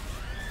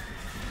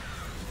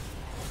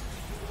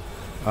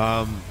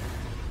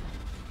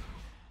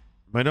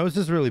 My nose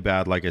is really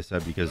bad, like I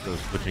said, because of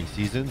switching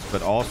seasons,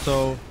 but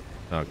also...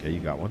 Okay, you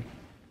got one.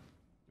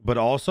 But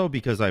also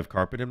because I have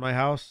carpet in my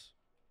house.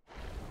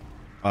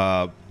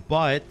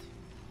 But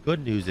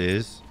good news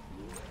is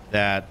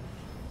that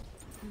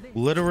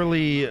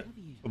literally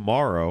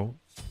tomorrow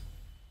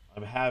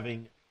I'm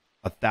having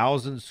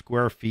 1,000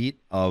 square feet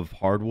of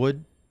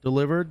hardwood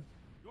delivered,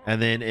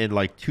 and then in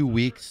like 2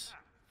 weeks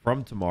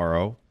from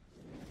tomorrow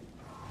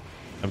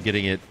I'm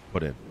getting it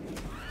put in.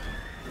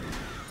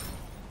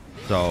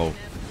 So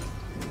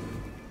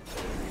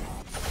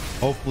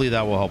hopefully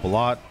that will help a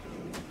lot.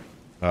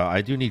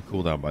 I do need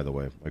cooldown, by the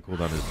way. My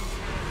cooldown is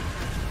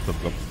some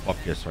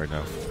bupkis right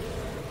now.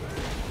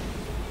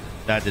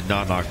 That did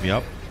not knock me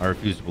up. I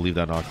refuse to believe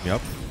that knocked me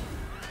up.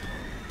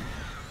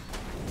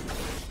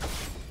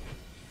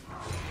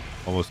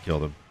 Almost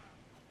killed him.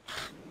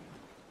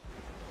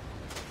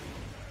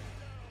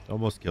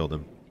 Almost killed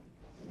him.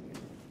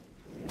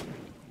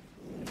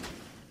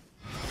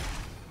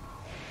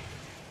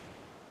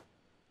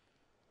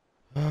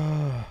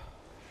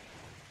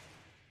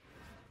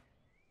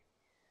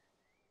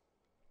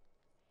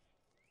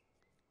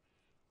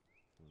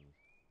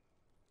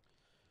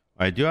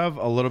 I do have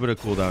a little bit of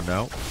cooldown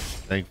now,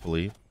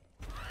 thankfully.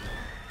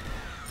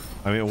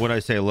 I mean, when I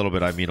say a little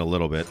bit, I mean a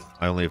little bit.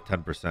 I only have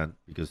 10%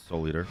 because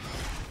Soul Eater.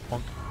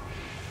 Bonk.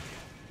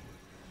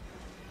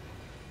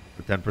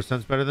 But 10%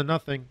 is better than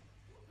nothing.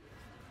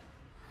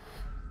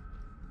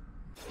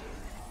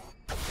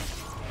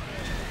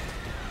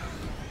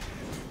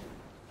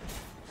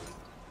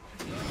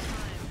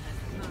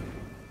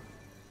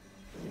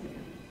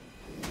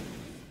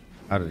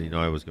 How did he know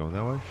I was going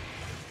that way?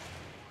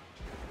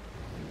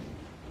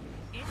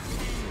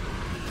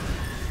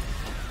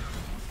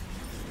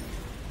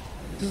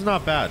 This is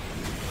not bad.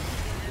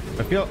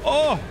 I feel...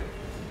 Oh!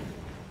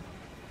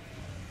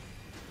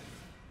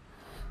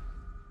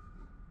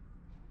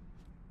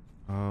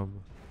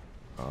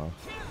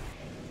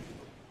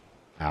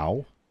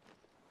 Ow.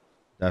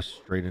 Dash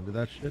straight into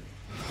that shit.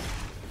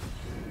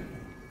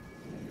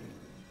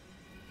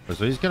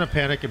 So he's going to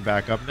panic and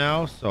back up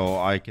now, so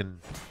I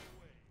can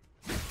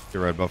get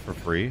red buff for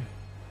free.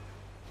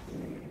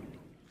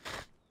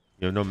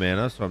 You have no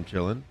mana, so I'm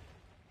chilling.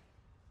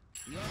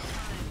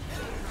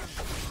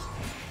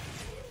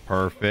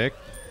 Perfect.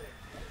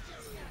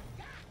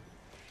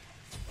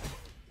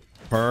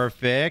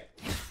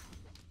 Perfect.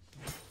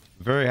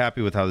 Very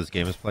happy with how this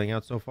game is playing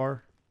out so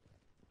far.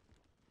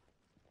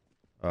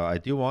 I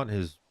do want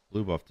his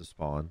blue buff to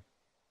spawn.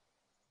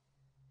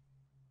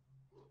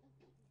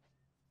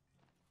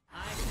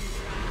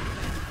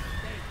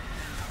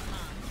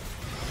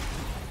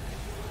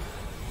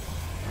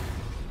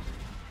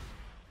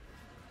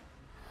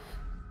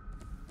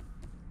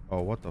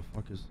 Oh, what the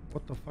fuck is...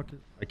 What the fuck is...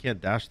 I can't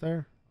dash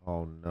there?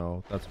 Oh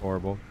no, that's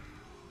horrible.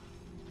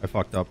 I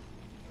fucked up.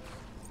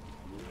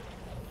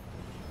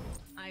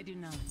 I do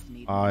not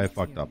need I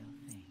fucked up.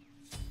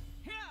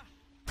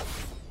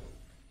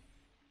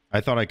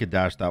 I thought I could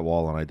dash that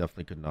wall, and I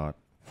definitely could not.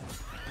 Your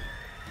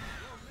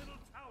middle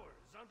tower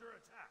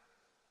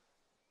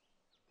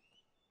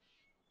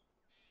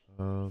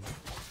Um,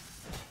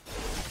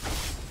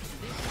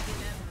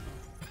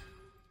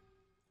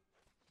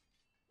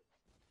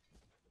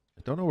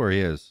 I don't know where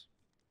he is.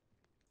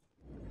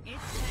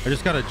 I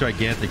just got a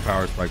gigantic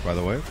power spike, by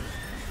the way.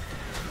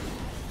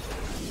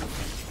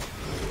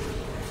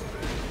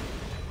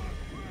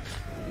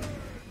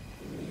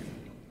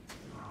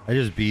 I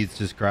just beats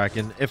just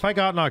cracking. If I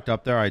got knocked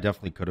up there, I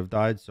definitely could have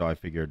died, so I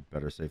figured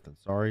better safe than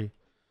sorry.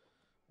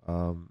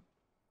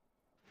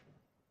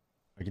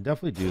 I can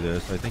definitely do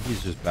this. I think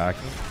he's just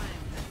backing.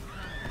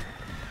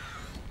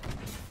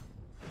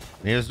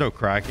 And he has no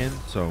Kraken,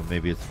 so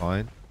maybe it's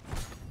fine.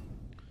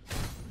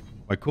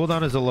 My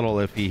cooldown is a little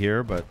iffy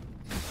here, but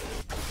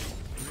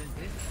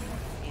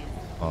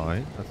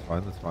fine. That's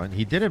fine. That's fine.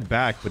 He didn't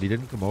back, but he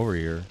didn't come over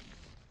here.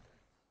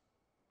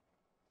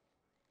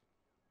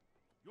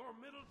 Your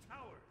middle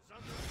tower is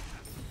under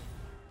attack.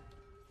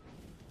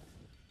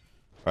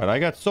 All right, I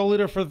got Soul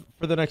Eater for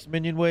the next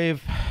minion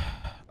wave.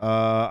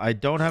 I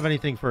don't have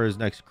anything for his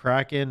next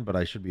Kraken, but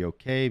I should be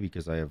okay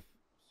because I have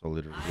Soul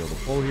Eater to be able to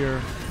pull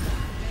here.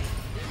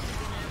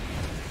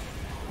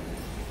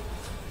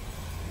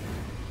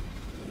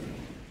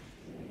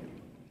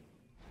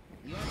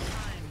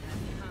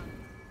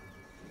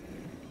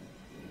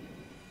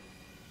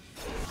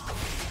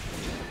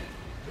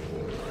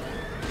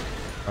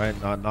 All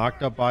right, not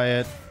knocked up by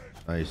it.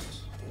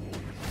 Nice.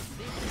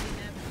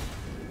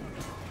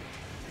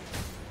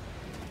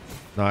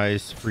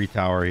 Nice free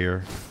tower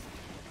here.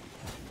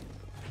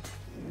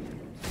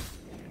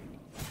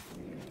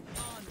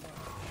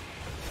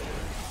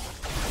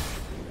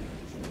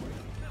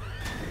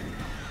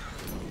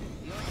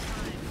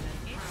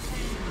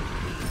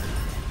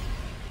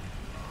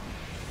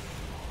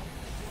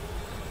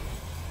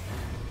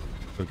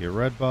 Go get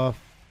red buff.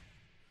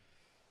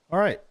 All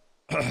right.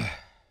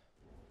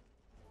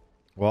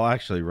 Well,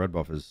 actually, red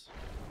buff is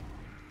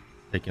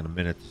taking a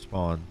minute to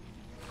spawn.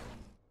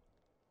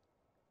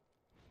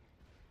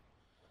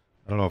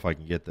 I don't know if I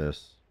can get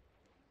this.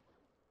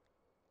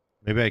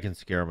 Maybe I can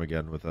scare him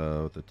again with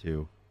a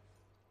 2.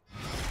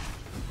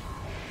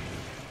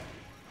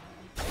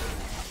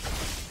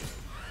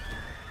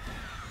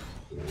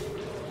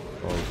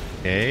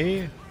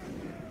 Okay.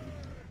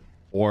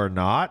 Or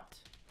not.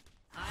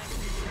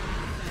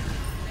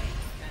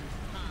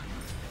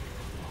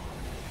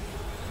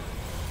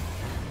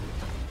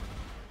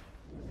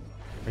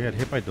 I got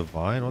hit by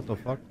Divine? What the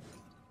fuck?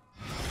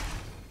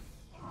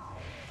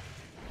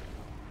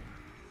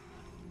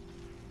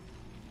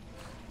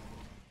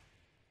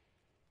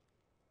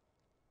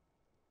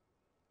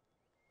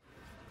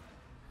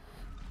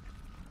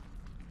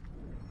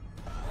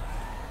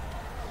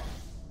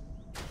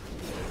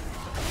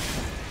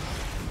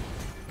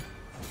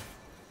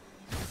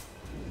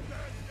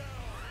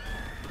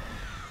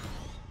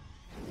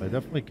 I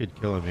definitely could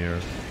kill him here.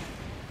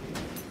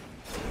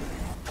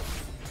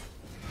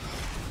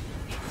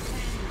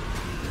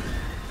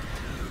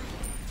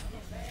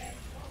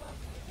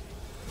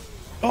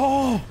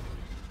 Oh!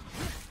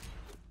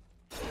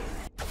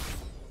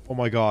 Oh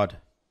my god.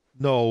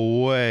 No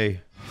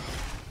way.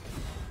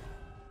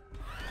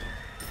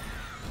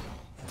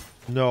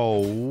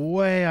 No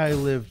way I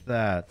lived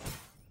that.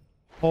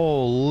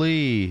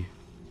 Holy.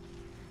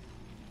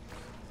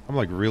 I'm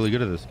like really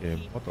good at this game.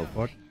 What the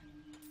fuck?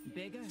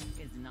 Bigger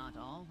is not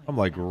always I'm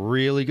like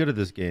really good at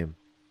this game.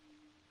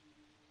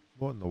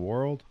 What in the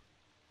world?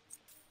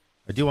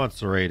 I do want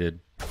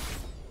Serrated.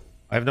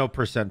 I have no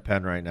percent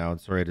pen right now, and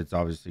Serrated's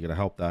obviously going to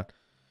help that.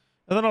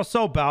 And then I'll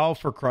sell Bow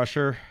for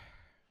Crusher.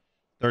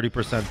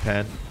 30%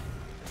 pen.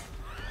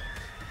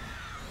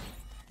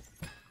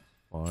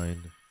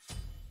 Fine.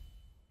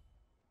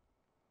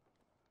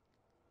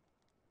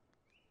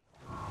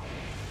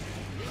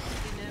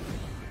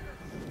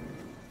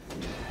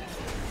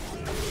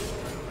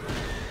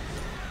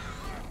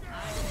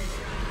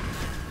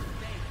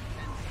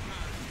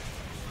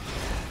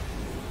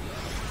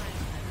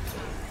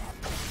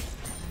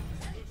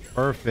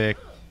 Perfect.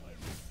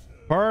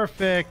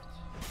 Perfect.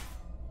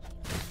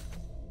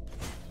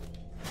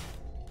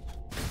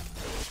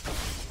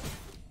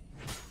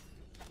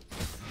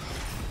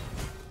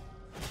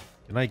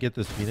 Can I get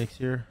this Phoenix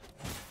here?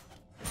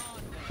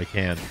 I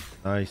can.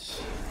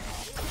 Nice.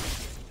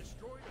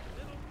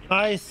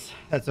 Nice.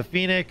 That's a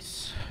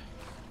Phoenix.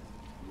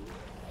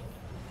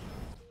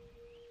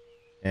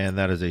 And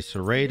that is a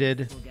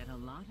Serrated.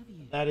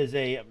 That is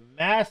a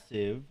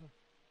massive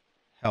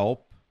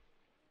help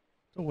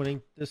to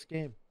winning this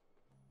game.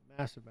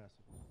 Massive, massive.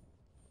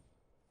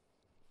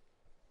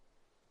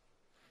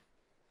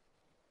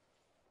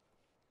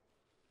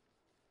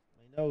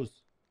 My nose.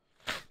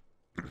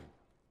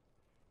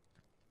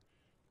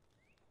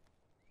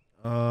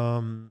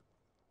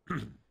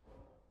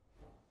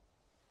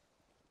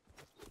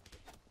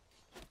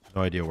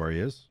 No idea where he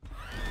is.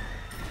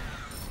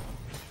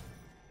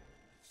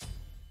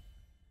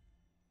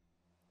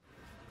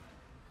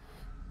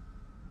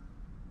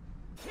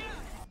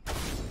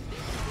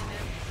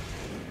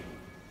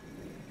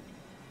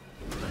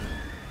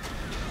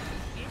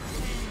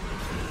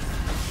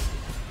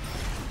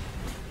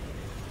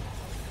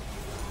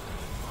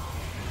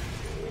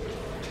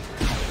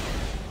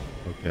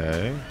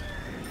 Okay.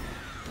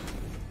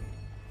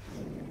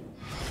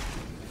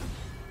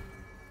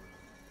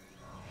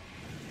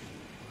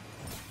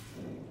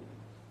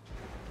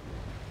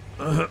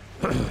 I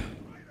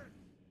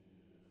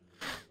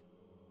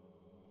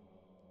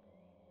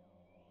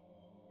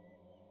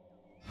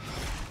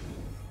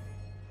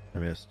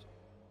missed.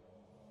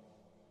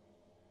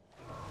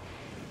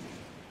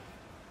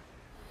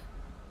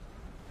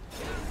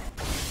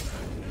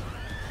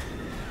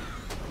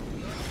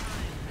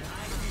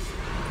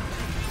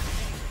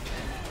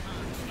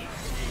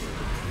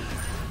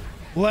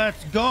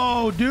 Let's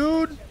go,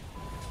 dude.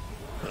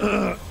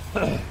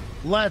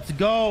 Let's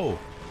go.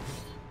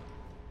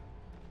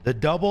 The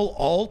double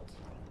ult,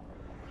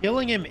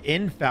 killing him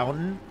in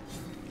fountain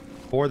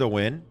for the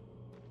win.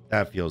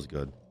 That feels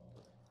good.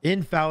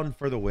 In fountain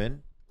for the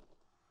win.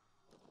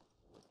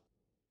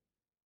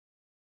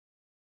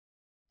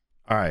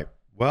 All right.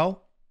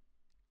 Well,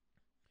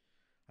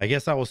 I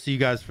guess I will see you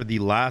guys for the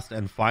last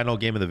and final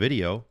game of the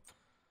video.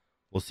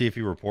 We'll see if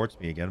he reports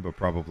me again, but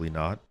probably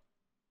not.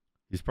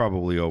 He's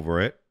probably over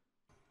it.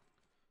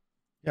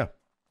 Yeah.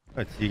 All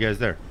right. See you guys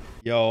there.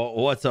 Yo,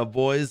 what's up,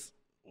 boys?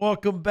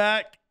 Welcome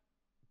back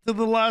to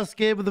the last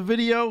game of the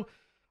video.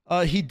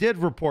 He did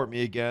report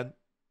me again.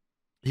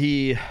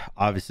 He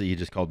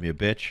just called me a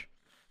bitch.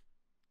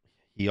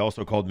 He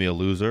also called me a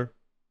loser.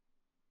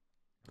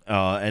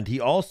 And he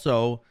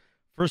also,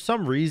 for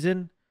some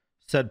reason,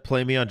 said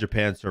play me on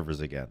Japan servers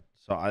again.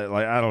 So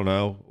I don't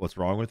know what's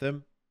wrong with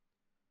him.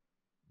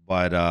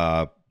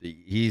 But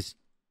he's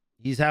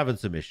having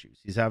some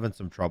issues. He's having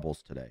some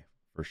troubles today,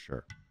 for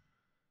sure.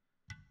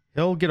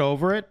 He'll get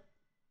over it,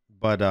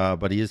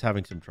 but he is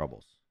having some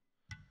troubles.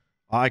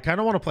 I kind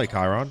of want to play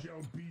Chiron.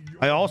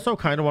 I also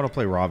kind of want to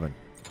play Robin.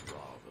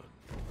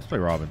 Let's play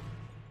Robin.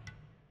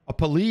 A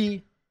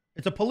Pali.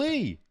 It's a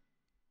Pali.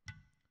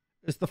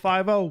 It's the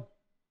 5-0.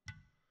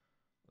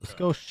 Let's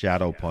go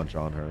Shadow Punch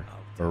on her.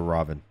 Or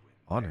Robin.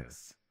 On her.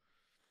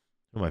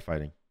 Who am I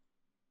fighting?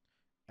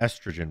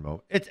 Estrogen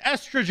mode. It's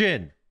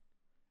Estrogen.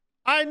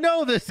 I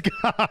know this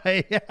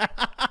guy.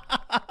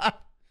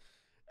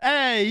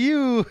 Hey,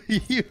 you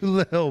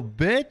little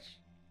bitch.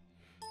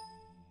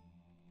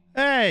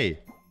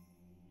 Hey.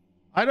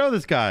 I know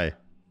this guy.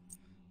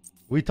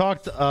 We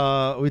talked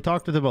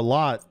with him a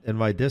lot in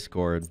my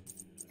Discord.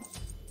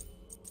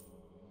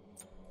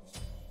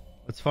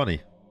 That's funny.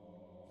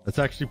 That's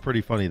actually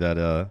pretty funny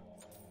that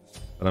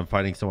I'm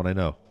fighting someone I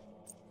know.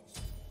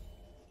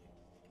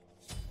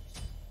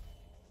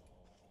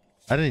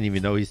 I didn't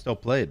even know he still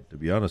played, to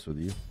be honest with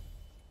you.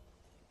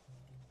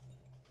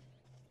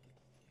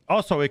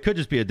 Also, it could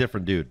just be a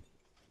different dude.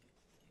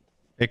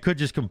 It could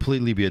just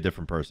completely be a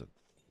different person.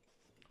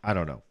 I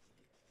don't know.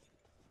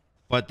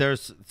 But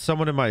there's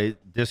someone in my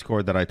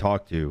Discord that I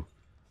talked to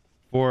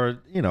for,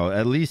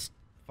 at least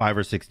 5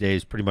 or 6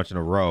 days, pretty much in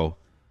a row.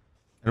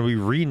 And we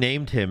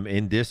renamed him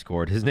in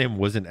Discord. His name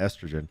wasn't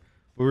Estrogen.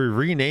 But we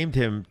renamed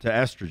him to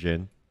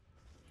Estrogen.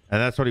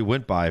 And that's what he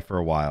went by for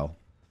a while.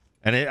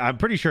 And I'm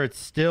pretty sure it's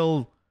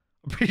still...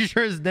 I'm pretty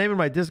sure his name in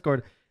my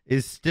Discord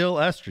is still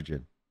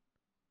Estrogen.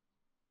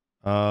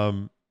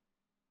 I'm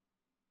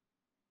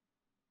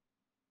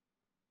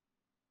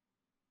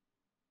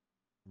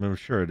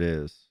sure it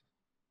is.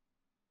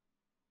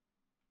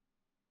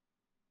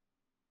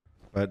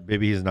 But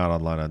maybe he's not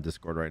online on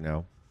Discord right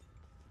now.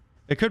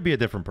 It could be a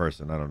different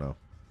person. I don't know.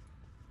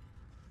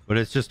 But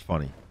it's just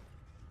funny.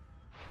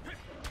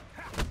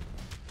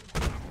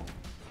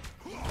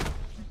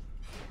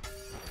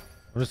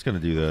 I'm just going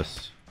to do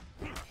this.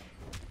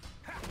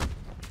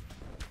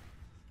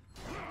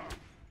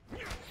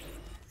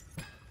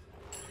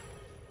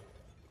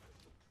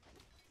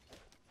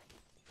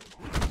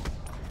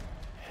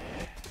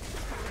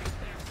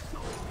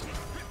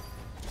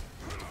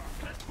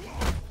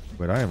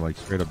 But I am like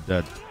straight up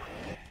dead.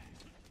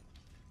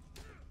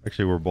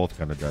 Actually, we're both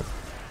kind of dead.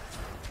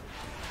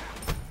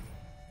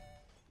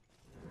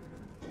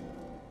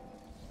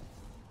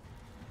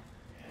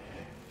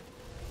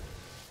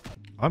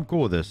 I'm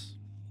cool with this.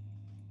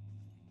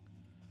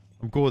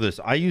 I'm cool with this.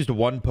 I used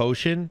 1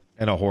 potion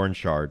and a horn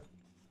shard.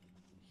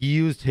 He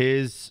used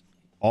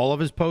all of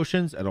his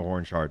potions and a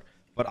horn shard.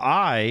 But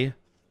I,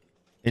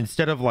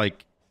 instead of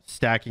like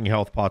stacking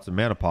health pots and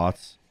mana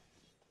pots,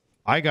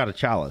 I got a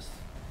chalice.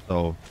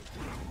 So,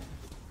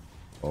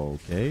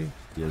 okay,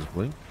 he has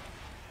blink.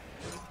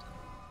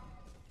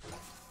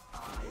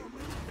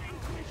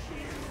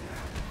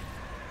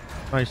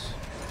 Nice.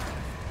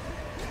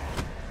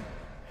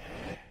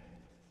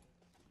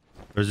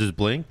 There's his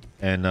blink,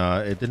 and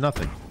it did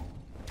nothing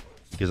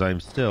because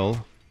I'm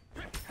still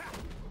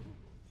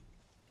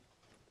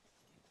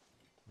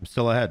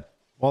ahead.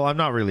 Well, I'm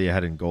not really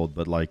ahead in gold,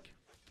 but like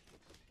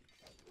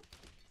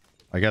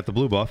I got the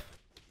blue buff.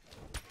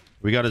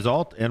 We got his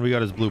ult, and we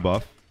got his blue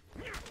buff.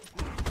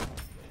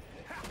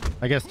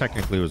 I guess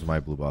technically it was my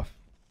blue buff.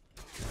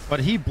 But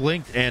he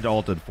blinked and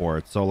ulted for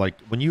it. So like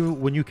when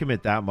you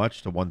commit that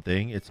much to one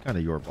thing, it's kind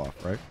of your buff,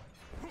 right?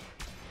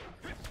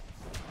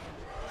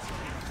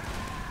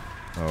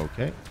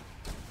 Okay.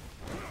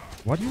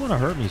 Why do you want to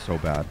hurt me so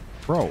bad?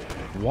 Bro,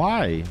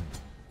 why?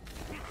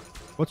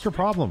 What's your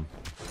problem?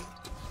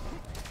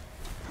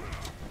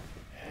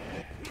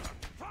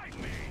 Fight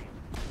me.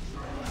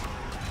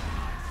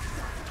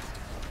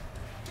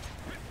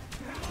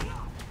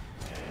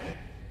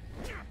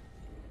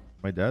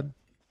 Am I dead?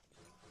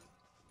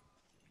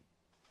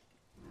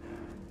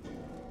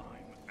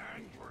 I'm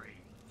angry.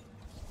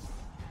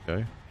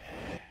 Okay.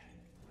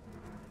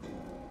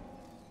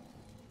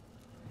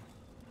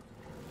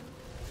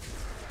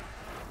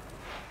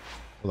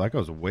 Well, that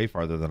goes way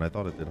farther than I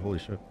thought it did. Holy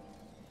shit.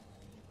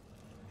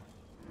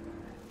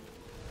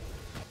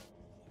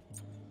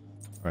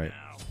 All right.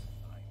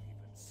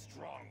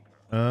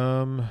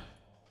 Now I'm even stronger.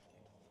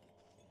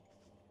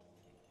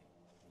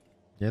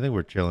 Yeah, I think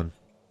we're chilling.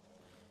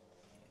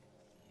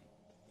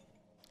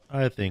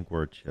 I think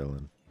we're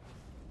chilling.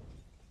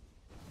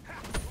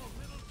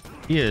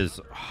 He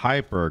is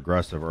hyper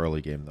aggressive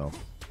early game though.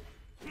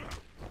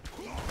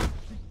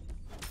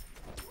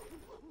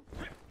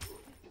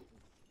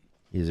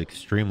 He's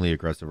extremely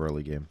aggressive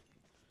early game.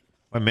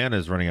 My mana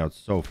is running out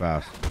so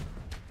fast.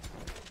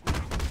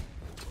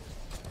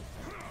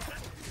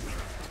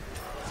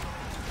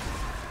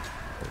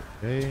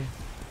 Okay.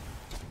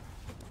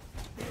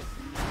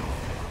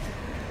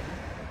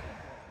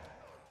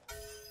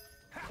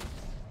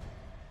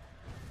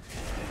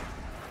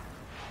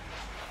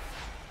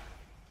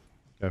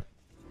 Okay.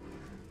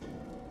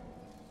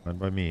 Fine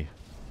by me.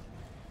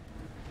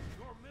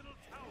 Your middle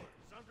tower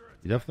is under attack.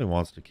 He definitely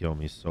wants to kill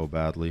me so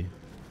badly.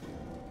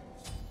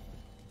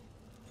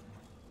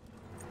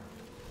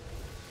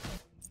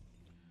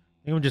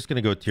 I think I'm just going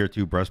to go tier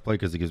 2 breastplate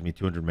because it gives me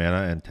 200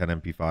 mana and 10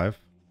 MP5.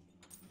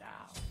 Now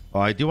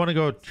Well, I do want to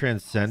go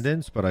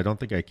Transcendence, but I don't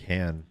think I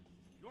can.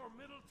 your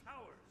middle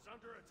tower is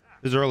under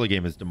attack. This early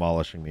game is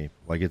demolishing me.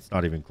 Like, it's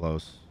not even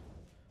close.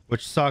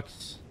 Which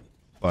sucks,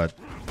 but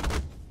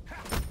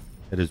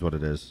it is what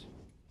it is.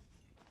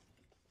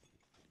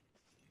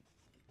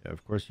 Yeah,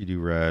 of course you do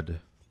red.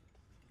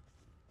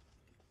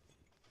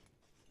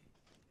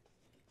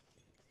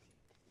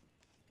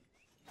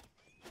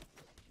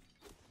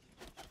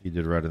 He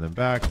did red and then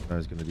back. Now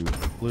he's going to do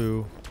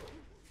blue.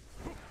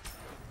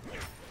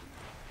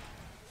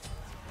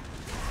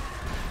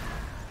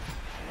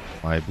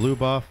 My blue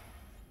buff.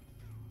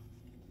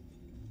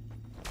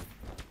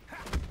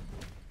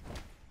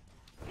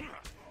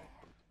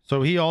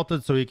 So he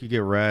ulted so he could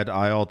get red.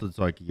 I ulted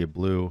so I could get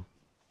blue.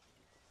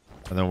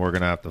 And then we're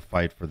going to have to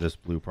fight for this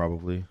blue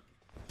probably.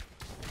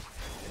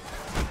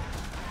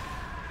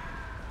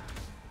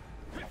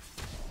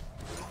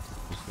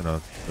 Just going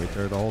to wait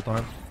there the whole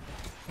time.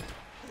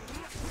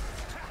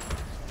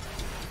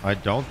 I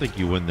don't think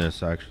you win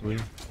this, actually.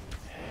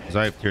 Because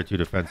I have tier 2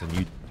 defense and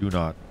you do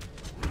not.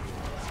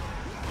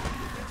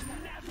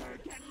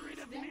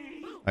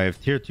 I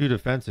have tier 2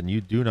 defense and you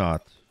do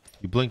not.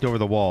 You blinked over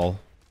the wall.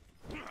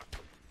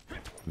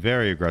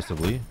 Very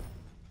aggressively.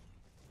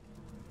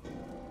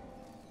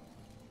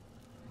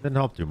 Didn't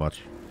help too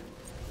much.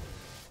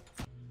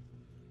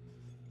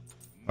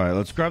 Alright,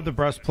 let's grab the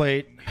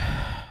breastplate.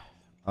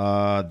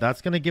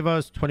 That's going to give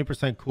us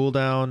 20%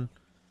 cooldown.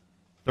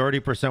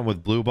 30%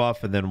 with blue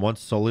buff, and then once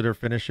Soul Eater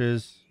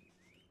finishes...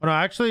 Oh no,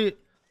 actually,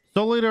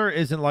 Soul Eater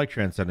isn't like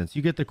Transcendence.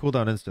 You get the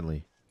cooldown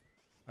instantly.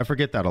 I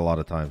forget that a lot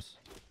of times.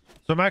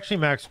 So I'm actually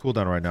max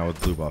cooldown right now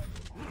with blue buff.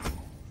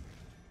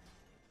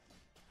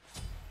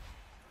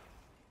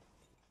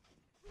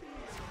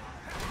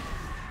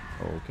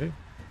 Okay.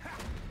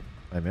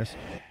 I missed.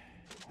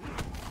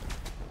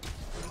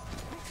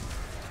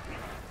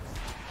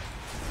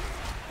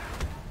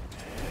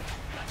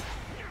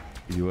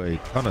 You do a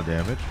ton of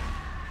damage.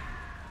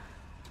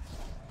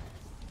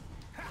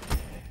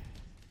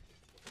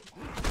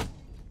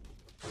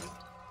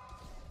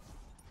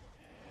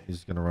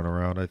 He's gonna run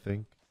around, I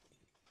think.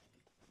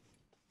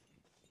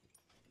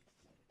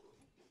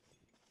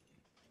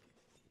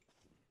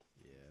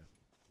 Yeah.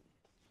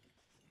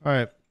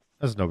 Alright.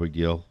 That's no big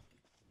deal.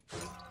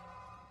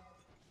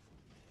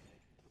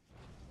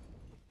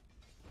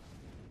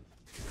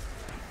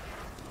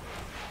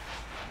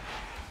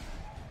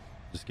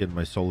 Just getting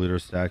my Soul Eater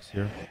stacks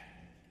here.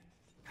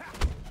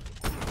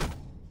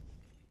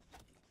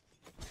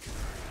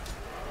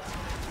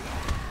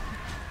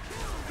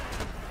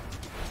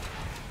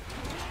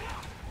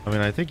 I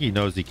mean, I think he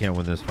knows he can't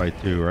win this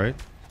fight too, right?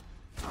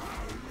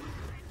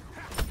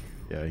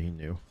 Yeah, he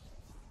knew.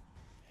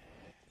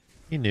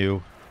 He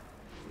knew.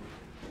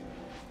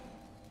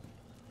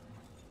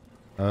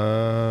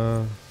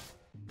 I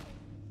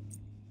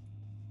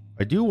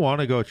do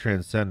want to go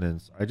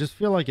Transcendence. I just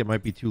feel like it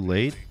might be too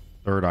late.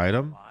 Third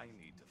item. I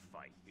need to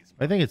fight his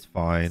I think it's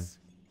fine.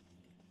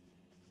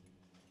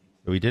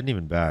 So he didn't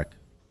even back.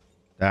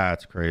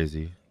 That's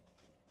crazy.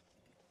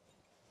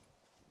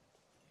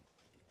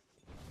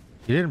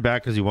 He didn't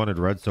back because he wanted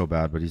red so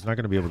bad, but he's not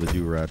going to be able to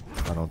do red,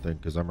 I don't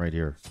think, because I'm right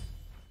here.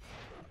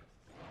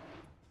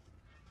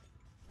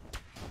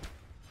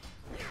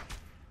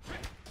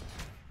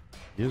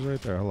 He is right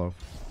there. Hello.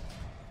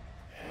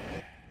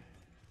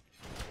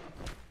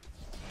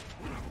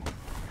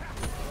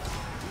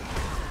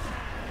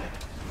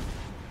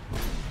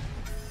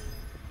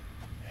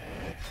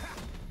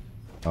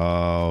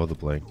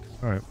 blink.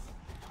 All right.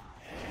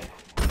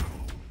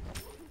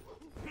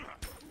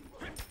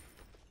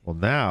 Well,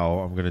 now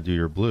I'm going to do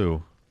your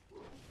blue.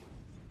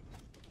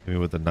 Give me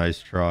with a nice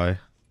try.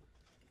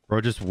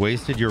 Bro just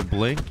wasted your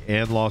blink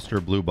and lost your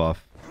blue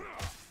buff.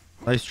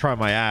 Nice try,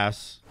 my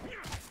ass.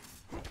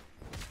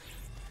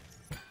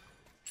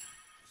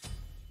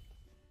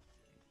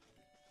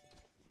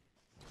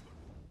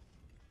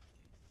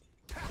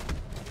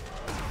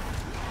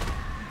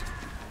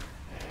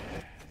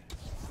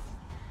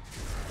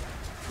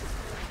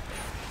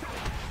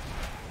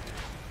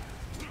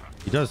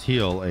 He does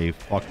heal a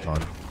fuck ton,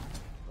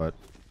 but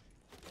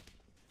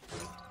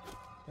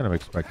kind of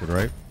expected,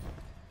 right?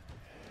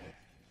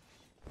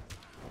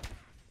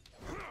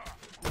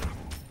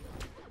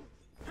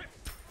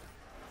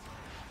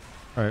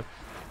 All right.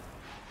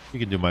 You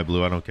can do my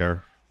blue. I don't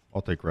care.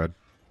 I'll take red.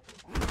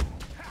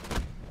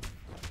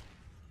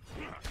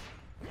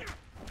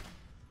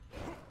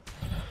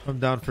 I'm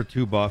down for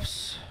 2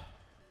 buffs.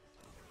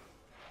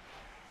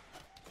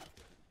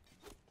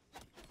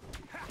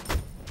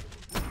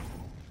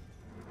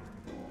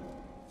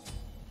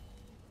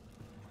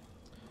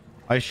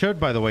 I should,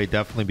 by the way,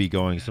 definitely be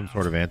going some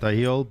sort of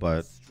anti-heal,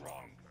 but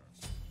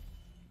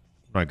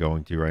I'm not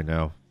going to right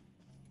now.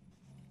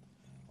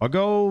 I'll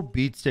go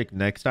beat stick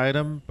next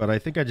item, but I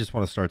think I just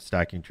want to start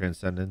stacking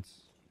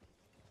Transcendence.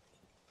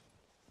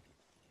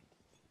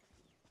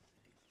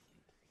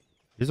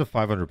 Here's a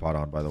 500 pot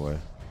on, by the way,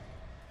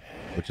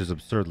 which is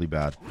absurdly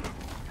bad.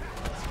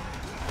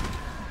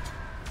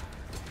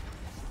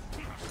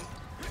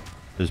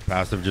 His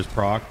passive just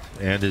procced,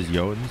 and his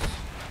Jotuns.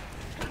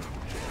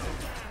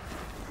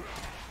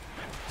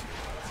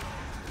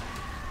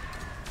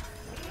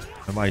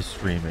 Am I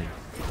streaming?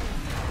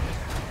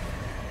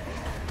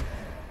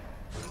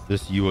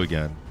 This you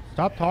again.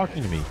 Stop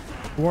talking to me.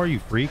 Who are you,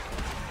 freak?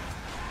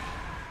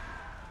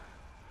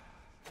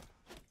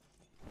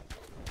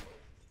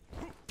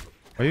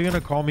 Are you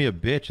gonna call me a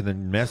bitch and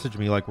then message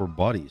me like we're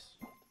buddies?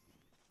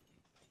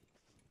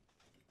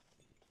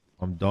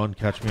 I'm done.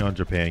 Catch me on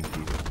Japan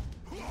Key.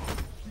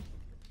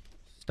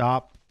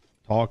 Stop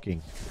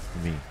talking to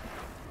me.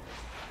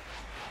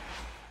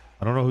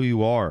 I don't know who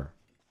you are.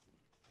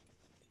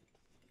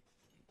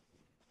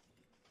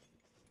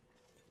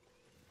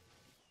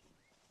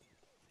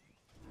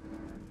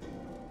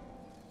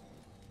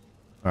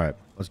 All right,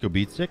 let's go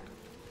beat stick.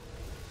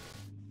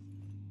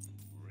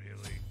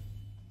 Really?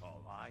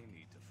 All I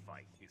need to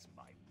fight is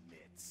my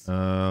mitts.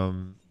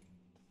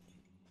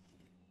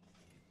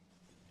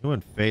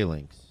 Doing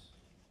phalanx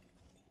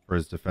for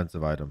his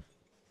defensive item.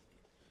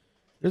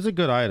 It is a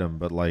good item,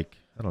 but like,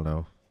 I don't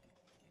know.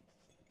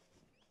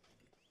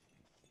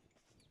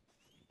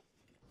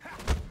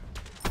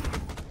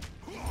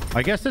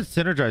 I guess it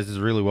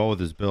synergizes really well with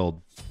his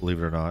build, believe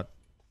it or not.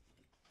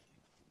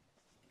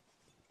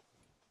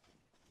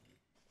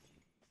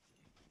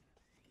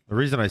 The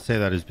reason I say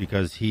that is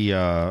because he's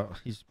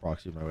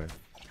proxying my way.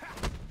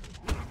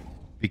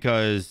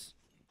 Because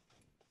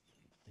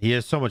he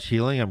has so much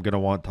healing, I'm going to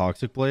want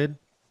Toxic Blade.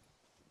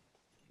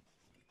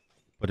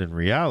 But in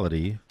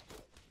reality,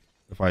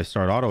 if I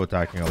start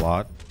auto-attacking a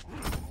lot,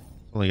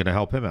 it's only going to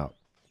help him out.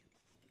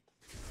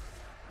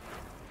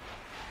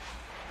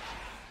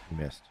 He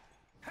missed.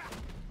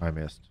 I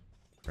missed.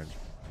 Cringe.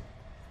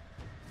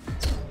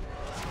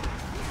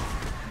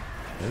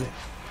 Okay.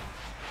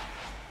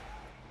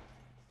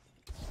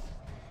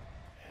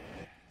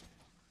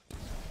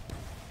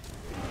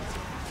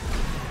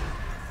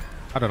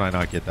 How did I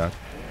not get that?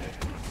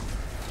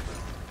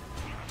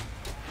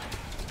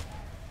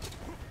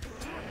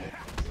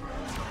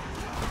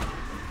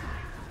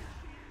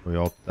 We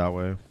ult that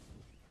way.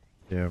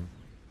 Damn.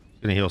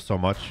 He's gonna heal so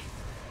much.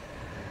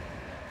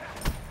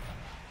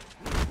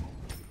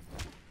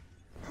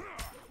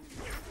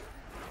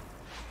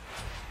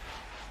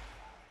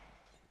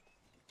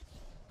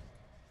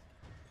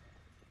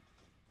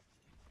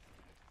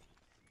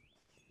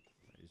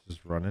 He's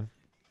just running.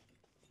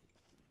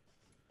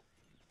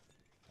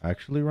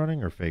 Actually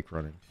running or fake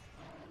running?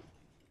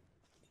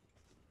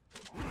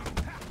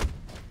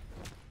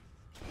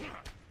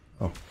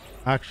 Oh,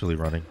 actually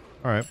running.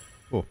 All right,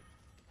 cool.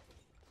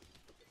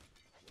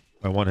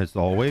 My one hits the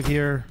whole wave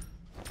here.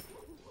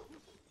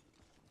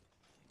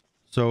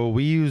 So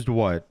we used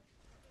what?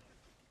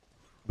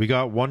 We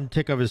got 1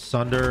 tick of his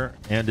Sunder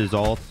and his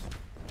ult.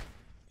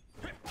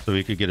 So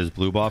he could get his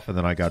blue buff, and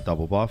then I got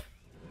double buff.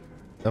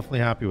 Definitely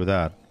happy with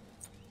that.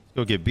 Let's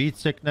go get beat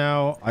stick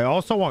now. I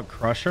also want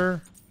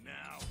Crusher.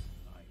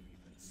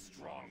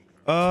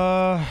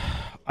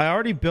 I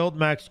already built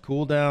max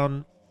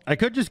cooldown. I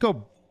could just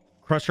go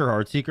Crusher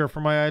Heartseeker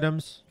for my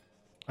items.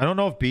 I don't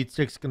know if beat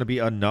stick's going to be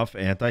enough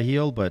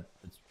anti-heal, but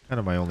it's kind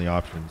of my only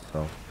option,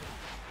 so.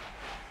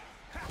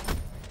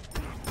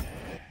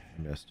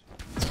 Missed.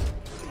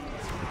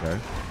 Okay.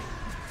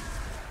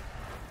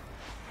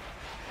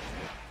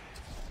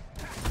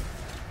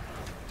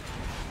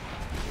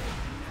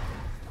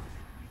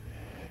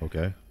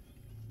 Okay.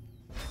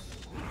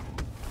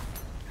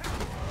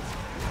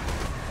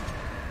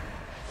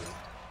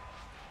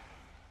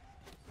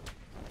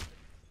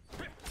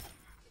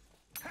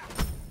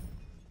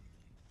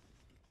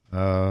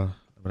 I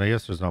mean, I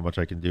guess there's not much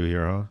I can do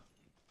here, huh?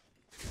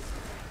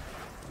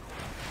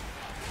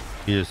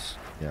 He just,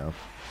 yeah.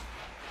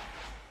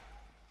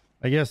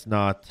 I guess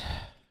not.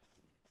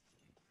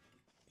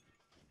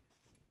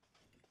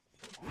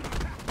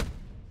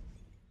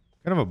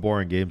 Kind of a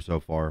boring game so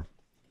far.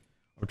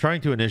 I'm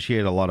trying to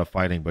initiate a lot of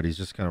fighting, but he's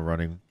just kind of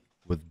running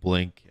with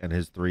Blink and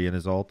his 3 and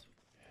his ult.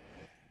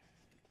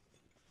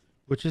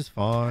 Which is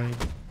fine.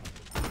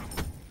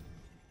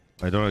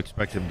 I don't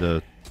expect him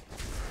to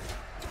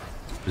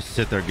just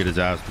sit there and get his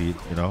ass beat,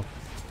 you know?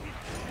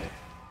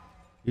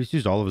 He just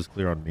used all of his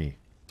clear on me.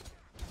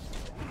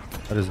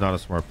 That is not a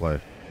smart play.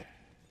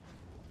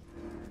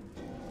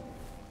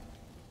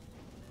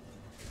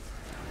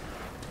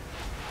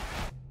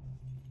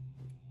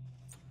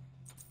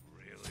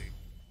 Really?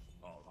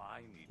 All I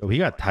need Oh, he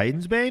got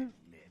Titan's Bane?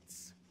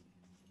 mitts.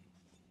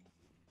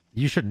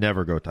 You should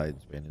never go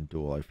Titan's Bane in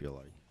Duel, I feel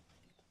like.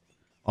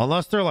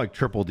 Unless they're like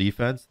triple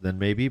defense, then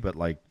maybe, but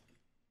like,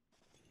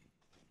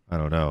 I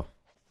don't know.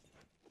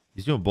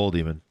 He's doing Bull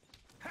Demon.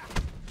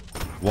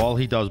 While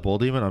he does Bull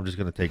Demon, I'm just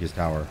going to take his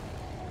tower.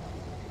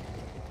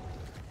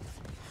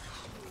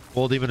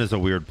 Bull Demon is a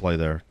weird play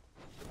there.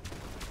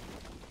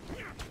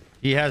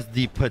 He has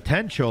the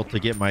potential to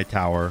get my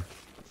tower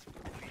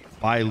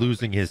by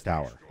losing his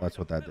tower. That's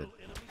what that did.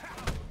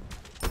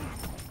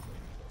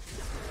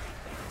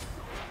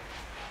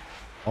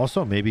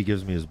 Also, maybe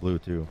gives me his blue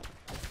too.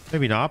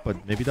 Maybe not,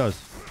 but maybe does.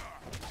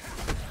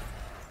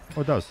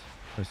 Oh, it does.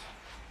 Nice.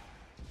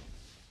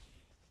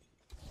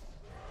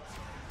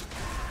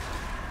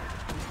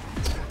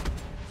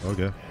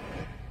 Okay.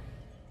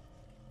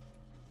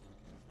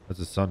 That's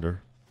a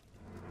Sunder.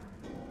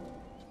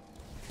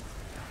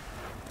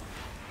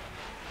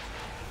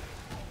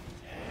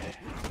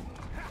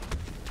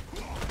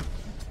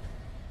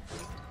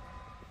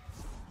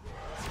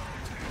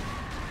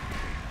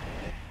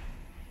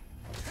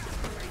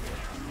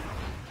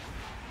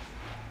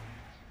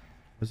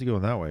 Where's he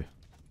going that way?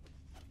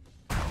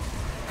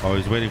 Oh,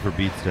 he's waiting for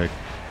beat stick.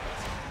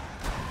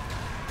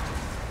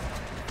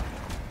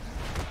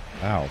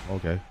 Wow,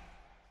 okay.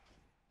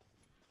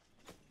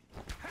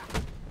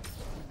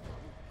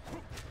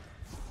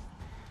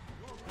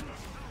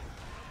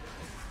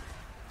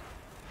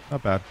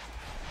 Not bad.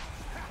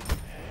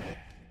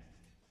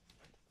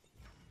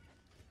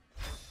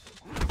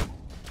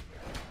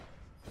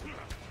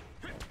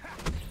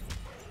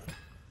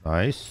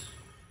 Nice.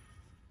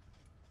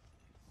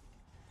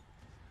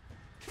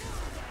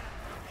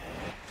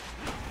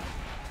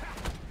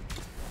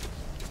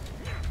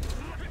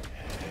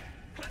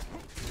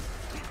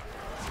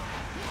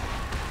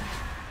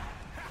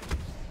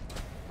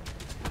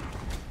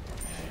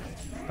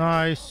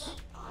 Nice.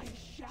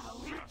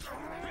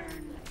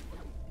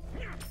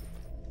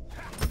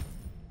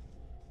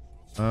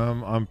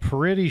 I'm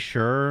pretty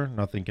sure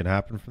nothing can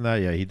happen from that.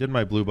 Yeah, he did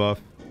my blue buff.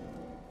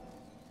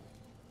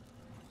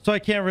 So I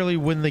can't really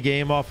win the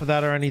game off of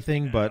that or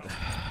anything, but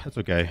that's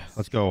okay.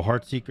 Let's go.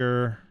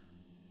 Heartseeker.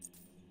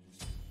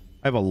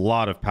 I have a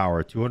lot of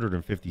power.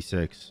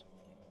 256.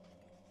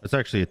 That's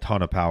actually a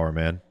ton of power,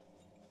 man.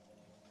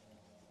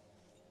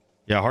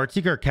 Yeah,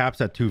 Heartseeker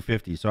caps at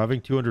 250. So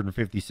having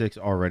 256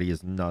 already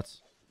is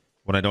nuts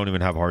when I don't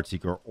even have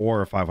Heartseeker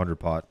or a 500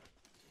 pot.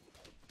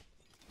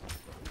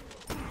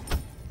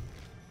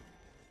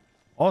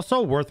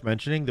 Also worth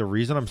mentioning, the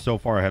reason I'm so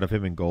far ahead of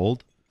him in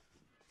gold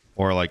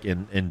or like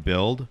in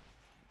build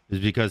is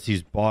because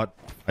he's bought,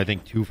 I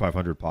think, 2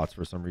 500 pots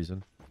for some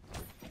reason.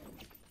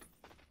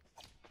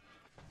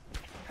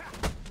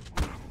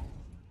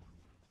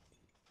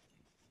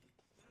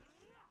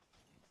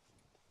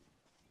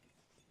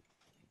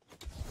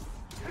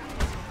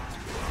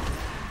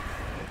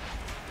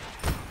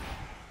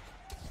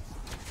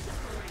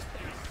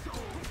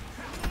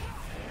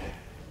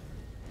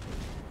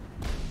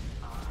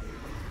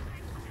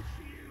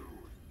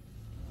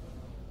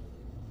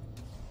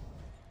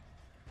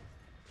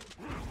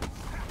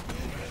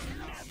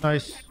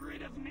 Nice.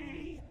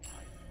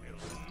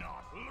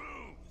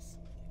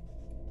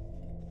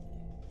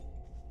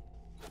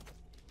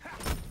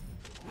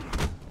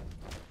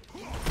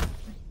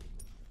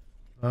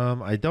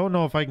 I don't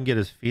know if I can get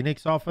his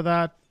Phoenix off of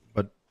that,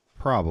 but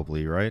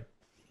probably, right?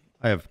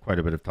 I have quite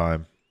a bit of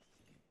time.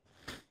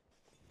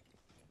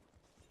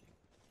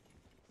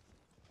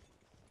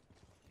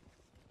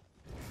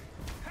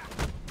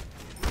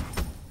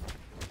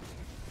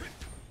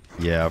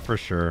 Yeah, for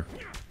sure.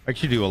 I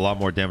actually do a lot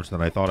more damage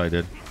than I thought I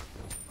did.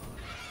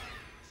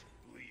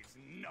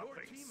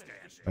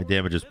 My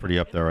damage is pretty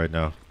up there right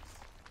now.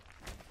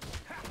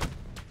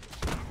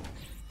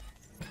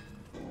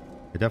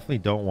 I definitely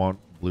don't want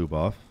blue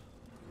buff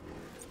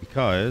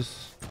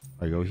because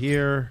I go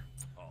here.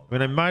 I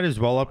mean, I might as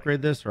well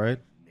upgrade this, right?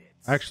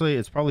 Actually,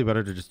 it's probably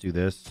better to just do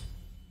this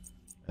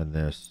and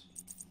this.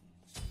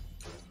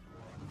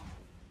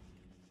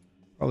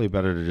 Probably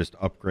better to just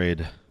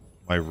upgrade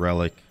my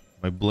relic,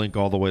 my blink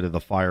all the way to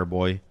the fire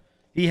boy.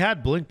 He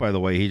had blink, by the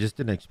way. He just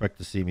didn't expect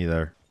to see me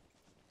there.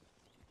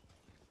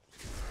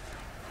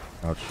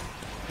 Ouch.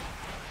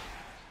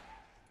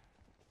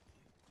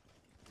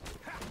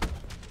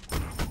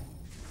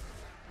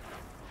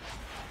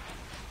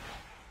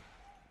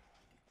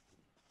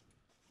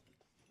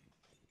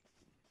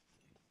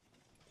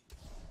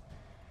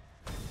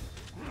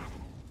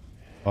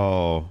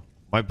 Oh,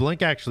 my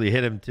blink actually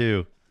hit him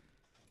too.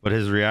 But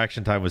his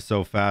reaction time was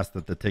so fast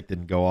that the tick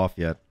didn't go off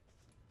yet.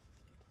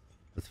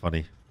 That's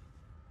funny.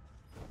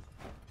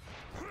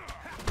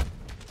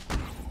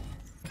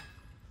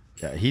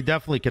 Yeah, he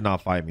definitely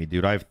cannot fight me,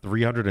 dude. I have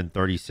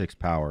 336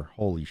 power.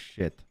 Holy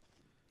shit.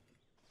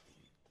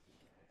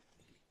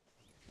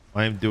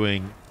 I am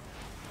doing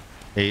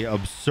a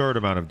absurd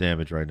amount of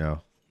damage right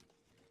now.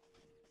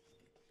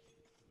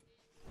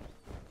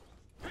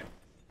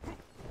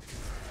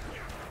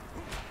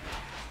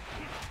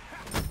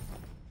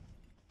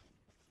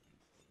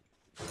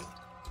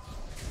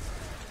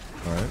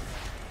 All right.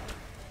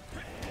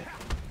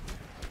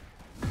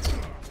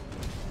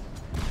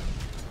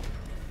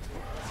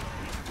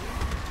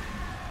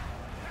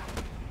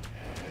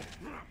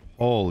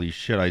 Holy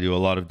shit, I do a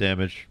lot of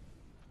damage.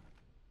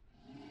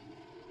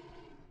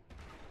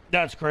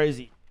 That's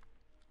crazy.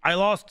 I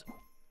lost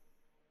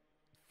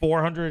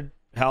 400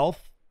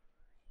 health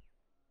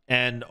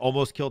and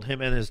almost killed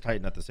him and his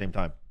Titan at the same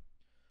time.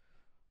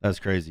 That's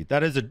crazy.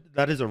 That is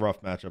a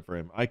rough matchup for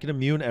him. I can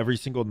immune every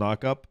single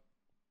knockup.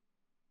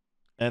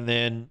 And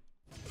then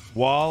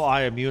while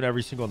I immune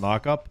every single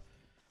knockup,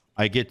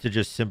 I get to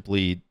just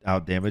simply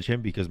out damage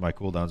him because my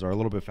cooldowns are a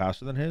little bit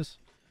faster than his.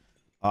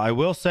 I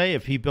will say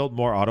if he built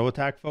more auto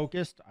attack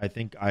focused, I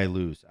think I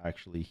lose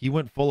actually. He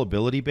went full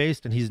ability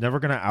based and he's never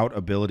going to out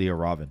ability a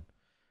Robin.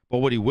 But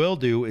what he will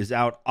do is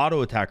out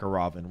auto attack a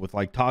Robin with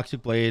like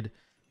Toxic Blade,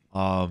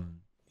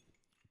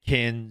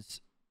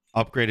 Kin's,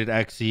 upgraded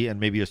XC, and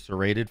maybe a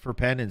Serrated for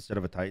Pen instead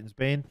of a Titan's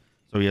Bane.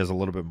 So he has a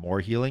little bit more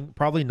healing.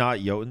 Probably not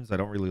Jotuns. I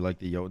don't really like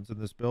the Jotuns in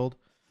this build.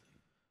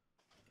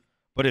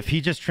 But if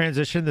he just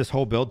transitioned this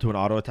whole build to an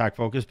auto attack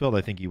focus build,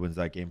 I think he wins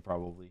that game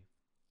probably.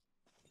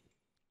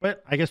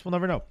 But I guess we'll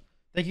never know.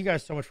 Thank you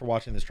guys so much for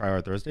watching this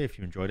Tryhard Thursday. If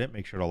you enjoyed it,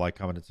 make sure to like,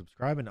 comment, and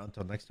subscribe. And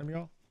until next time,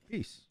 y'all,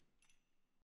 peace.